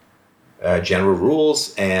need general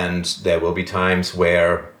rules, and there will be times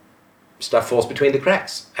where stuff falls between the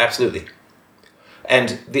cracks. Absolutely.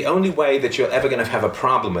 And the only way that you're ever going to have a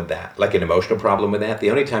problem with that, like an emotional problem with that,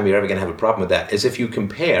 the only time you're ever going to have a problem with that is if you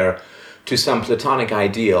compare to some platonic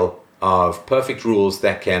ideal of perfect rules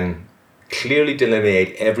that can clearly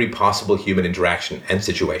delineate every possible human interaction and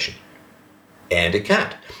situation. And it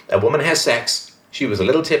can't. A woman has sex, she was a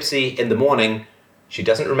little tipsy in the morning, she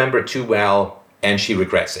doesn't remember it too well, and she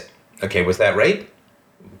regrets it. Okay, was that rape?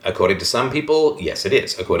 According to some people, yes it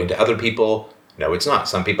is. According to other people, no, it's not.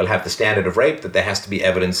 Some people have the standard of rape, that there has to be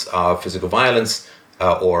evidence of physical violence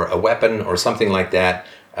or a weapon or something like that.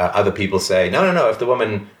 Other people say, no, if the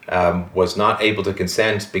woman was not able to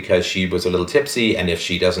consent because she was a little tipsy, and if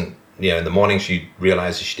she doesn't, in the morning she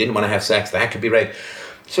realizes she didn't want to have sex, that could be rape.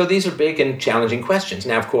 So these are big and challenging questions.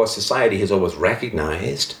 Now, of course, society has always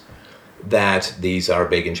recognized that these are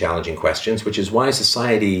big and challenging questions, which is why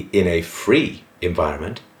society in a free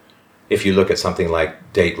environment, if you look at something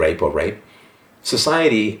like date rape or rape,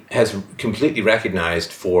 society has completely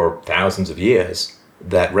recognized for thousands of years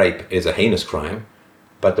that rape is a heinous crime.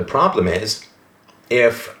 But the problem is,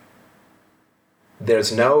 if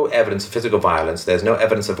there's no evidence of physical violence, there's no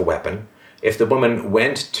evidence of a weapon, if the woman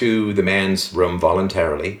went to the man's room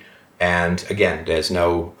voluntarily, and again, there's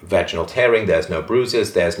no vaginal tearing, there's no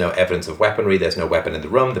bruises, there's no evidence of weaponry, there's no weapon in the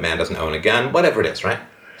room, the man doesn't own a gun, whatever it is, right?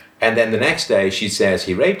 And then the next day she says,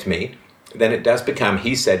 he raped me, then it does become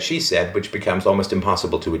he said, she said, which becomes almost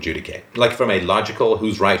impossible to adjudicate. Like from a logical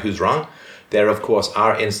who's right, who's wrong, there of course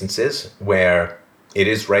are instances where it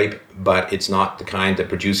is rape, but it's not the kind that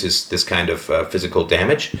produces this kind of physical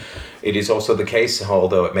damage. It is also the case,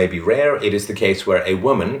 although it may be rare, it is the case where a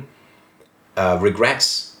woman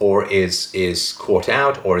regrets or is caught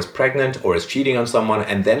out or is pregnant or is cheating on someone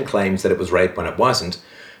and then claims that it was rape when it wasn't.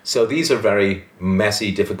 So these are very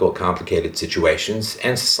messy, difficult, complicated situations,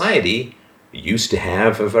 and society used to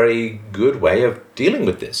have a very good way of dealing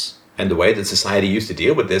with this. And the way that society used to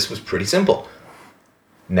deal with this was pretty simple.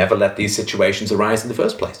 Never let these situations arise in the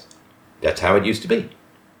first place. That's how it used to be.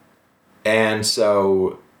 And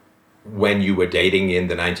so when you were dating in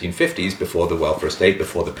the 1950s, before the welfare state,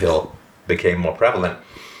 before the pill became more prevalent,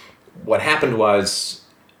 what happened was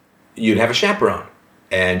you'd have a chaperone,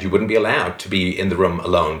 and you wouldn't be allowed to be in the room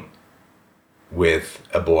alone with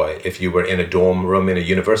a boy. If you were in a dorm room in a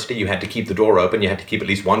university, you had to keep the door open, you had to keep at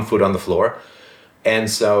least one foot on the floor. And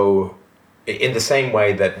so in the same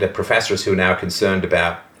way that the professors who are now concerned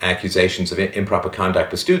about accusations of improper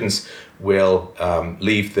conduct with students will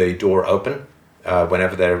leave the door open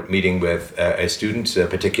whenever they're meeting with a student,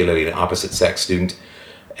 particularly an opposite sex student.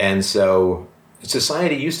 And so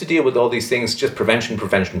society used to deal with all these things, just prevention.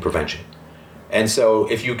 And so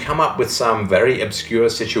if you come up with some very obscure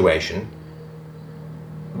situation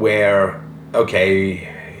where,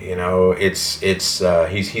 okay, You know, he's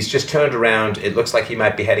just turned around. It looks like he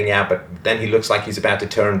might be heading out, but then he looks like he's about to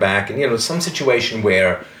turn back. And, you know, some situation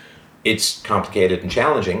where it's complicated and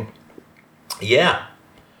challenging. Yeah,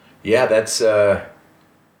 that's going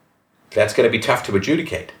to be tough to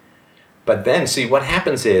adjudicate. But then, see, what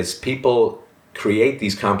happens is people create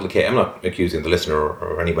these complicated... I'm not accusing the listener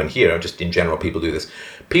or anyone here, just in general, people do this.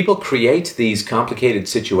 People create these complicated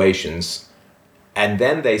situations, and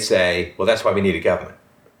then they say, well, that's why we need a government.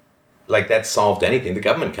 Like that solved anything. The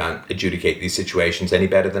government can't adjudicate these situations any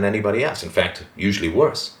better than anybody else. In fact, usually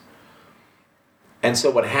worse. And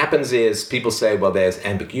so what happens is people say, well, there's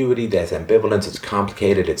ambiguity, there's ambivalence, it's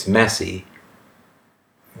complicated, it's messy.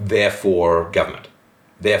 Therefore, government.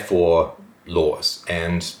 Therefore, laws.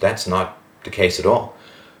 And that's not the case at all.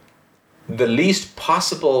 The least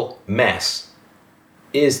possible mess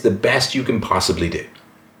is the best you can possibly do.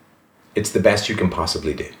 It's the best you can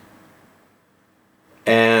possibly do.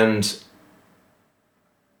 And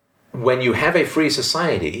when you have a free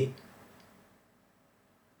society,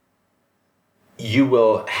 you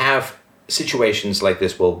will have situations like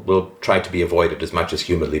this will try to be avoided as much as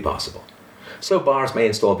humanly possible. So bars may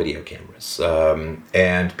install video cameras,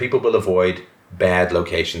 and people will avoid bad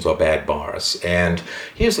locations or bad bars. And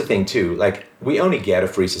here's the thing too, like we only get a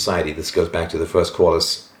free society. This goes back to the first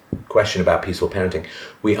caller's question about peaceful parenting.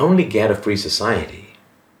 We only get a free society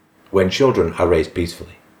when children are raised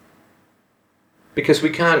peacefully. Because we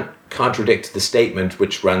can't contradict the statement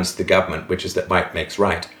which runs the government, which is that might makes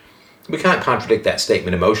right. We can't contradict that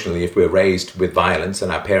statement emotionally if we're raised with violence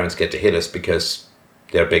and our parents get to hit us because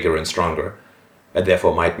they're bigger and stronger. And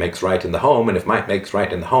therefore might makes right in the home. And if might makes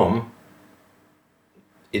right in the home,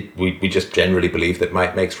 we just generally believe that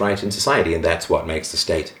might makes right in society. And that's what makes the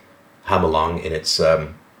state hum along in its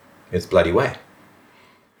bloody way.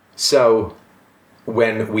 So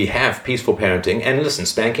when we have peaceful parenting, and listen,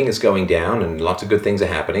 spanking is going down and lots of good things are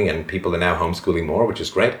happening and people are now homeschooling more, which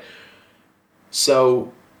is great.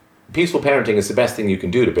 So peaceful parenting is the best thing you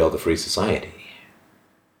can do to build a free society.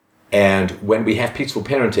 And when we have peaceful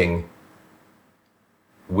parenting,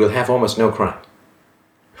 we'll have almost no crime.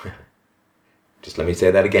 Just let me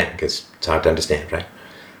say that again, because it's hard to understand, right?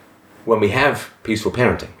 When we have peaceful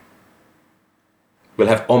parenting, we'll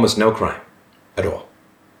have almost no crime at all.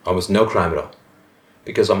 Almost no crime at all.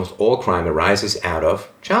 Because almost all crime arises out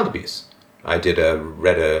of child abuse. I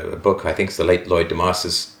read a book, I think it's the late Lloyd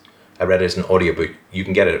Demar's. I read it as an audiobook. You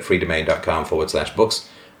can get it at freedomain.com/books.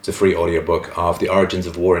 It's a free audiobook of the origins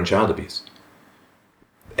of war and child abuse.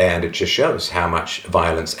 And it just shows how much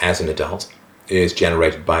violence as an adult is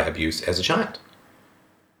generated by abuse as a child.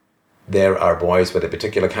 There are boys with a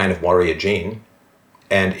particular kind of warrior gene,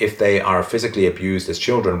 and if they are physically abused as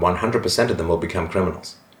children, 100% of them will become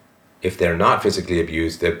criminals. If they're not physically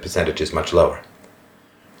abused, the percentage is much lower.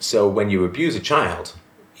 So when you abuse a child,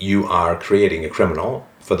 you are creating a criminal,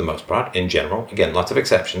 for the most part, in general. Again, lots of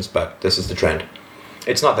exceptions, but this is the trend.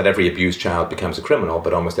 It's not that every abused child becomes a criminal,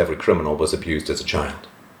 but almost every criminal was abused as a child.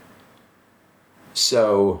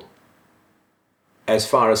 So, as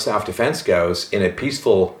far as self-defense goes, in a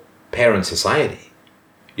peaceful parent society,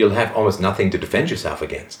 you'll have almost nothing to defend yourself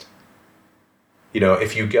against. You know,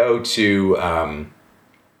 if you go to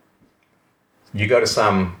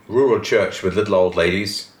some rural church with little old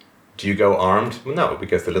ladies, do you go armed? Well, no,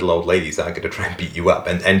 because the little old ladies aren't going to try and beat you up.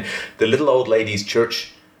 And the little old ladies'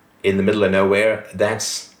 church in the middle of nowhere,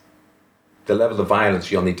 that's the level of violence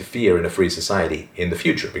you'll need to fear in a free society in the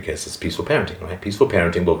future, because it's peaceful parenting, right? Peaceful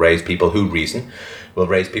parenting will raise people who reason, will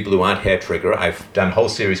raise people who aren't hair trigger. I've done a whole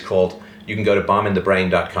series called, you can go to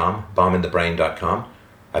bombinthebrain.com.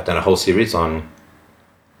 I've done a whole series on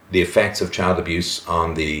the effects of child abuse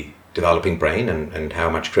on the developing brain and how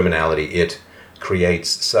much criminality it creates.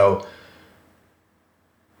 So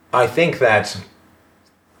I think that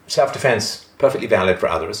self-defense, perfectly valid for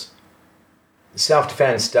others.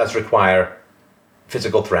 Self-defense does require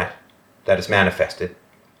physical threat that is manifested.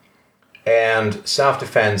 And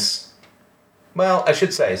self-defense, well, I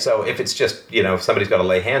should say, so if it's just, if somebody's got to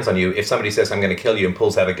lay hands on you, if somebody says, I'm going to kill you and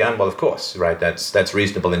pulls out a gun, well, of course, right? That's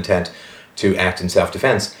reasonable intent to act in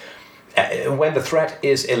self-defense. When the threat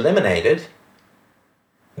is eliminated,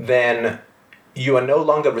 then you are no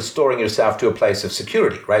longer restoring yourself to a place of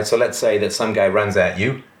security, right? So let's say that some guy runs at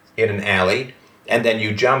you in an alley, and then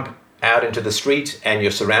you jump out into the street and you're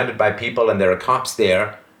surrounded by people and there are cops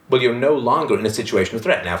there. Well, you're no longer in a situation of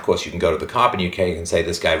threat. Now, of course, you can go to the cop and you can say,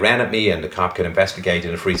 this guy ran at me, and the cop can investigate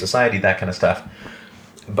in a free society, that kind of stuff.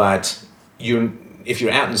 But if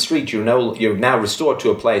you're out in the street, you're now restored to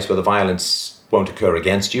a place where the violence won't occur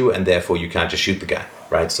against you, and therefore you can't just shoot the guy,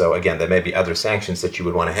 right? So again, there may be other sanctions that you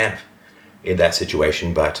would want to have in that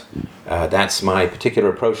situation, but that's my particular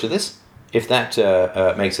approach to this, if that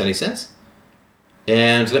makes any sense.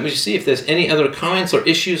 And let me just see if there's any other comments or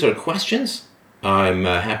issues or questions. I'm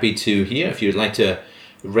happy to hear if you'd like to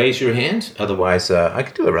raise your hand. Otherwise, I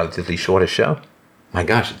could do a relatively shorter show. My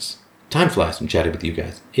gosh, time flies when chatting with you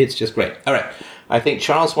guys. It's just great. All right. I think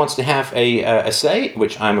Charles wants to have a say,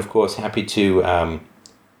 which I'm, of course, happy to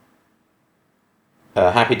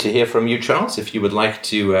hear from you, Charles. If you would like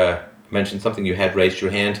to mention something, you had raised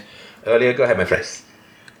your hand earlier. Go ahead, my friend.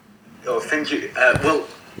 Oh, thank you. Well,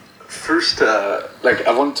 first,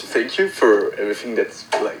 I want to thank you for everything that's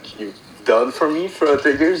you've done for me for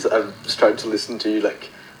 10 years. I've started to listen to you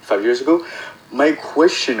 5 years ago. My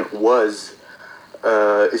question was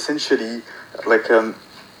essentially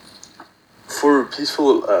for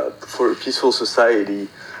a peaceful society.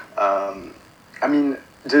 I mean,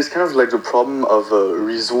 there's kind of the problem of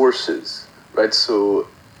resources, right? So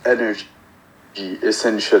energy,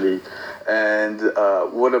 essentially. And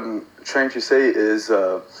what I'm trying to say is,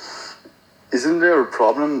 isn't there a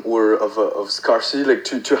problem of scarcity?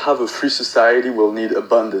 To have a free society will need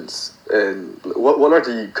abundance. And what are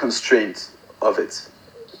the constraints of it,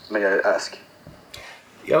 may I ask?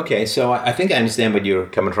 Okay, so I think I understand where you're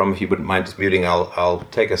coming from. If you wouldn't mind disputing, I'll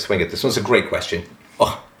take a swing at this. This one's a great question.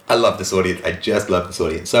 Oh, I love this audience. I just love this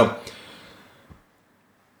audience. So,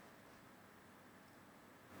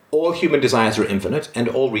 all human desires are infinite, and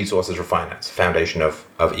all resources are finite. It's the foundation of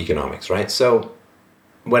economics, right? So,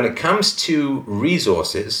 when it comes to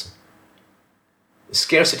resources,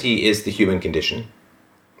 scarcity is the human condition.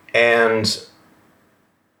 And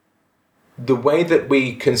the way that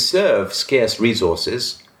we conserve scarce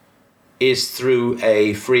resources is through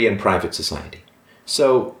a free and private society.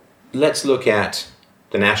 So let's look at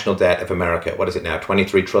the national debt of America. What is it now?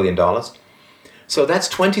 $23 trillion? So that's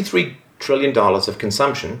 $23 trillion of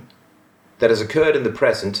consumption that has occurred in the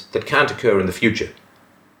present that can't occur in the future.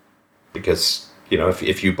 Because,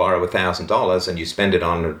 if you borrow $1,000 and you spend it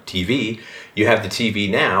on a TV, you have the TV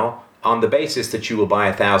now on the basis that you will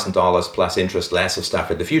buy $1,000 plus interest less of stuff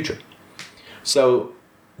in the future. So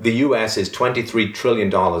the US is $23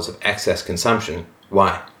 trillion of excess consumption.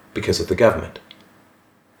 Why? Because of the government.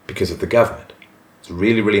 Because of the government. It's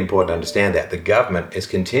really, really important to understand that. The government is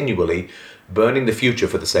continually burning the future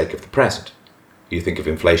for the sake of the present. You think of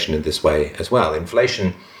inflation in this way as well.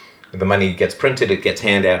 Inflation, the money gets printed, it gets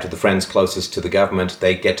handed out to the friends closest to the government.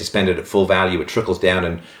 They get to spend it at full value. It trickles down,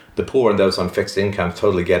 and the poor and those on fixed income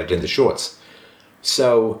totally get it in the shorts.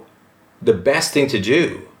 So the best thing to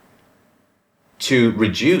do to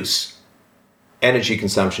reduce energy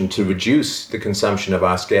consumption, to reduce the consumption of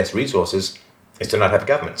our scarce resources, is to not have a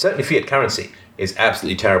government. Certainly fiat currency is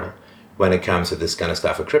absolutely terrible when it comes to this kind of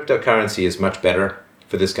stuff. A cryptocurrency is much better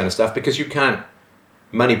for this kind of stuff because you can't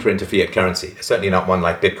money print a fiat currency. Certainly not one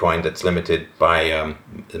like Bitcoin that's limited by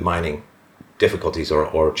mining difficulties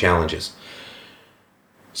or challenges.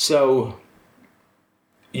 So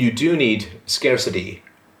you do need scarcity.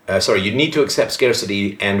 You need to accept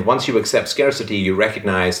scarcity, and once you accept scarcity, you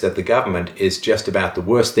recognize that the government is just about the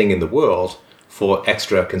worst thing in the world for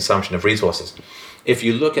extra consumption of resources. If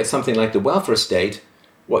you look at something like the welfare state,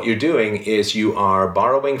 what you're doing is you are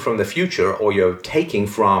borrowing from the future, or you're taking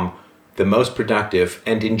from the most productive,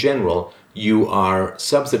 and in general, you are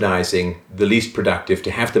subsidizing the least productive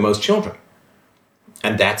to have the most children.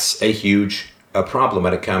 And that's a huge problem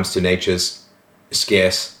when it comes to nature's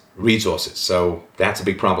scarce resources. So that's a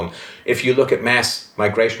big problem. If you look at mass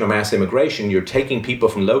migration or mass immigration, you're taking people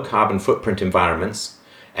from low carbon footprint environments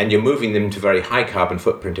and you're moving them to very high carbon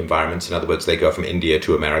footprint environments. In other words, they go from India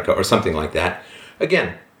to America or something like that.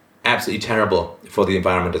 Again, absolutely terrible for the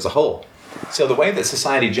environment as a whole. So the way that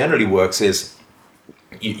society generally works is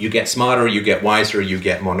you get smarter, you get wiser, you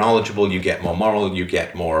get more knowledgeable, you get more moral, you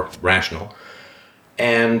get more rational.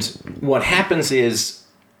 And what happens is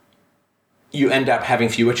you end up having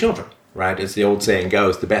fewer children, right? As the old saying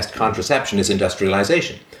goes, the best contraception is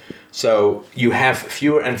industrialization. So you have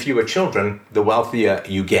fewer and fewer children, the wealthier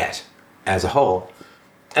you get as a whole.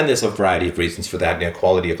 And there's a variety of reasons for that,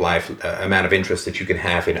 quality of life, amount of interest that you can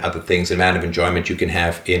have in other things, amount of enjoyment you can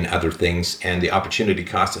have in other things, and the opportunity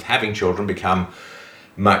cost of having children become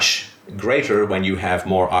much greater when you have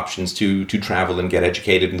more options to travel and get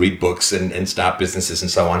educated and read books and start businesses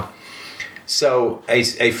and so on. So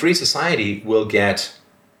a free society will get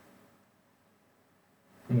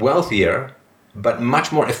wealthier, but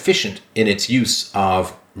much more efficient in its use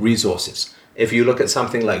of resources. If you look at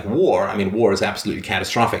something like war, war is absolutely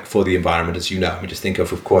catastrophic for the environment, as you know. Just think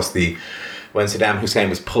of course, when Saddam Hussein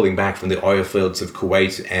was pulling back from the oil fields of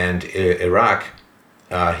Kuwait and Iraq,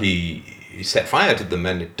 he set fire to them,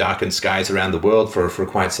 and it darkened skies around the world for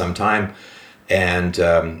quite some time. And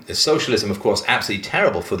socialism, of course, absolutely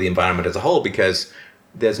terrible for the environment as a whole, because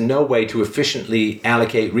there's no way to efficiently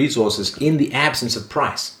allocate resources in the absence of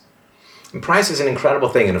price. And price is an incredible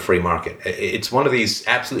thing in a free market. It's one of these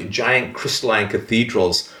absolute giant crystalline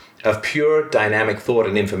cathedrals of pure dynamic thought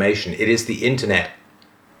and information. It is the internet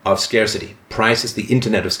of scarcity. Price is the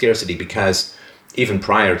internet of scarcity, because even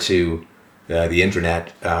prior to the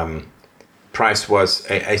internet, price was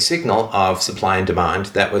a signal of supply and demand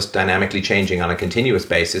that was dynamically changing on a continuous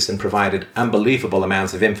basis and provided unbelievable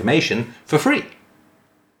amounts of information for free.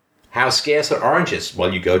 How scarce are oranges?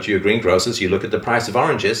 Well, you go to your greengrocers, you look at the price of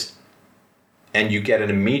oranges, and you get an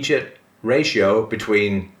immediate ratio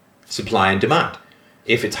between supply and demand.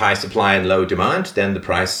 If it's high supply and low demand, then the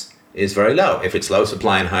price is very low. If it's low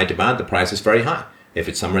supply and high demand, the price is very high. If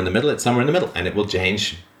it's somewhere in the middle, it's somewhere in the middle, and it will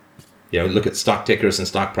change. Look at stock tickers and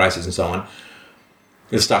stock prices and so on.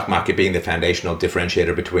 The stock market being the foundational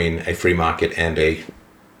differentiator between a free market and a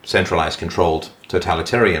centralized, controlled,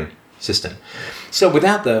 totalitarian system. So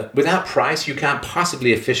without price, you can't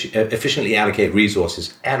possibly efficiently allocate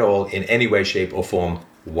resources at all in any way, shape, or form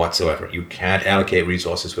whatsoever. You can't allocate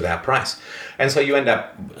resources without price. And so you end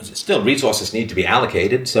up, still resources need to be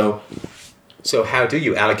allocated. So how do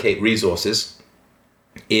you allocate resources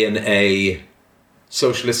in a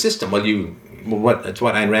socialist system? Well, it's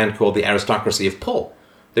what Ayn Rand called the aristocracy of pull,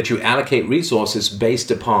 that you allocate resources based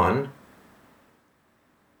upon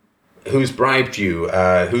who's bribed you,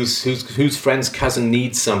 whose friend's cousin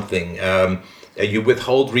needs something. You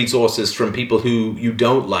withhold resources from people who you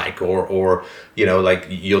don't like, or like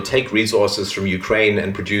you'll take resources from Ukraine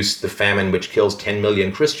and produce the famine which kills 10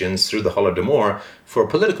 million Christians through the Holodomor for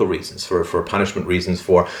political reasons, for punishment reasons.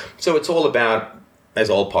 So it's all about, as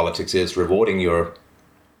all politics is, rewarding your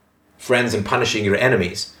friends and punishing your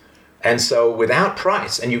enemies. And so without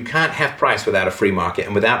price, and you can't have price without a free market,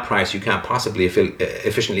 and without price you can't possibly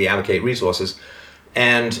efficiently allocate resources.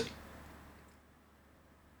 And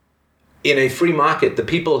in a free market, the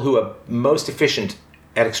people who are most efficient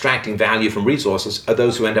at extracting value from resources are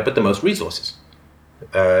those who end up with the most resources.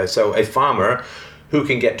 So a farmer who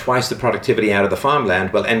can get twice the productivity out of the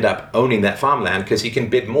farmland will end up owning that farmland, because he can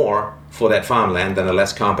bid more for that farmland than a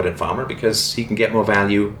less competent farmer, because he can get more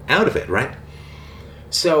value out of it, right?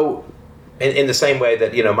 So in the same way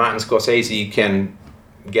that, Martin Scorsese can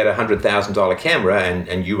get a $100,000 camera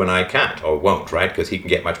and you and I can't or won't, right? Because he can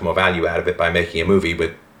get much more value out of it by making a movie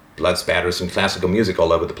with blood spatters and classical music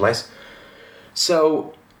all over the place.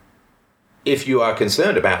 So if you are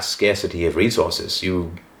concerned about scarcity of resources,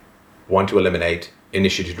 you want to eliminate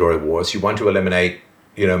initiatory wars, you want to eliminate,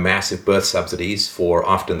 massive birth subsidies for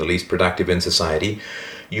often the least productive in society.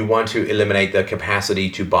 You want to eliminate the capacity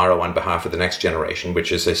to borrow on behalf of the next generation,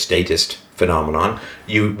 which is a statist phenomenon.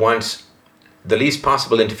 You want the least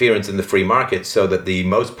possible interference in the free market so that the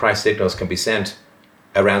most price signals can be sent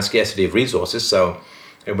around scarcity of resources. So,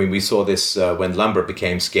 and when we saw this when lumber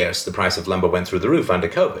became scarce, the price of lumber went through the roof under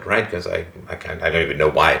COVID, right? Because I don't even know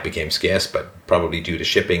why it became scarce, but probably due to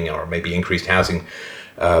shipping or maybe increased housing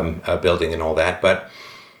building and all that. But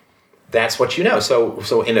that's what you know.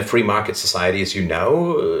 So in a free market society, as you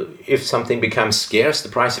know, if something becomes scarce, the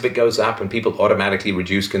price of it goes up and people automatically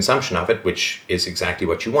reduce consumption of it, which is exactly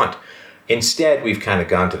what you want. Instead, we've kind of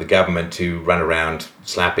gone to the government to run around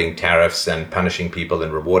slapping tariffs and punishing people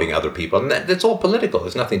and rewarding other people. And that's all political.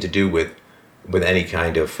 There's nothing to do with any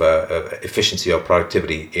kind of efficiency or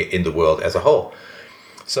productivity in the world as a whole.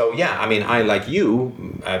 So, yeah, I mean, I, like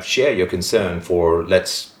you, share your concern for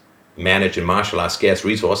let's manage and marshal our scarce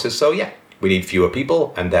resources. So, yeah, we need fewer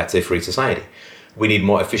people, and that's a free society. We need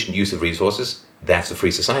more efficient use of resources. That's a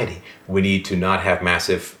free society. We need to not have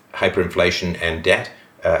massive hyperinflation and debt.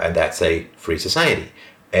 And that's a free society.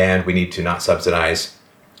 And we need to not subsidize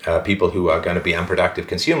people who are going to be unproductive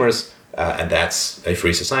consumers, and that's a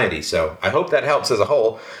free society. So I hope that helps as a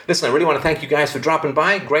whole. Listen, I really want to thank you guys for dropping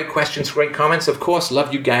by. Great questions, great comments. Of course,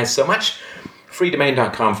 love you guys so much.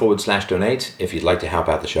 freedomain.com/donate. If you'd like to help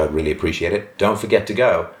out the show, I'd really appreciate it. Don't forget to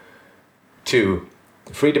go to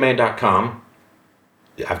freedomain.com.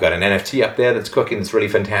 I've got an NFT up there that's cooking. It's really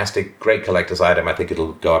fantastic. Great collector's item. I think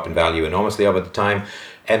it'll go up in value enormously over the time.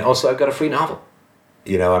 And also, I've got a free novel.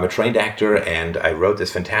 I'm a trained actor, and I wrote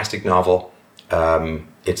this fantastic novel.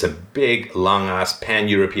 It's a big, long-ass,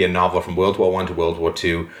 pan-European novel from World War I to World War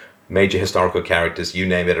II. Major historical characters, you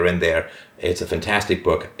name it, are in there. It's a fantastic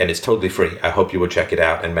book, and it's totally free. I hope you will check it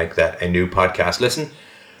out and make that a new podcast listen.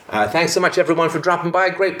 Thanks so much, everyone, for dropping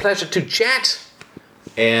by. Great pleasure to chat.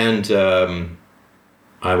 And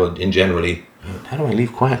I will, how do I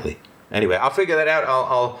leave quietly? Anyway, I'll figure that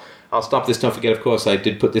out. I'll stop this. Don't forget, of course, I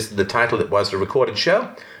did put this in the title. It was a recorded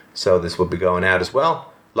show, so this will be going out as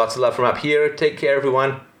well. Lots of love from up here. Take care,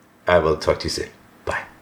 everyone. I will talk to you soon. Bye.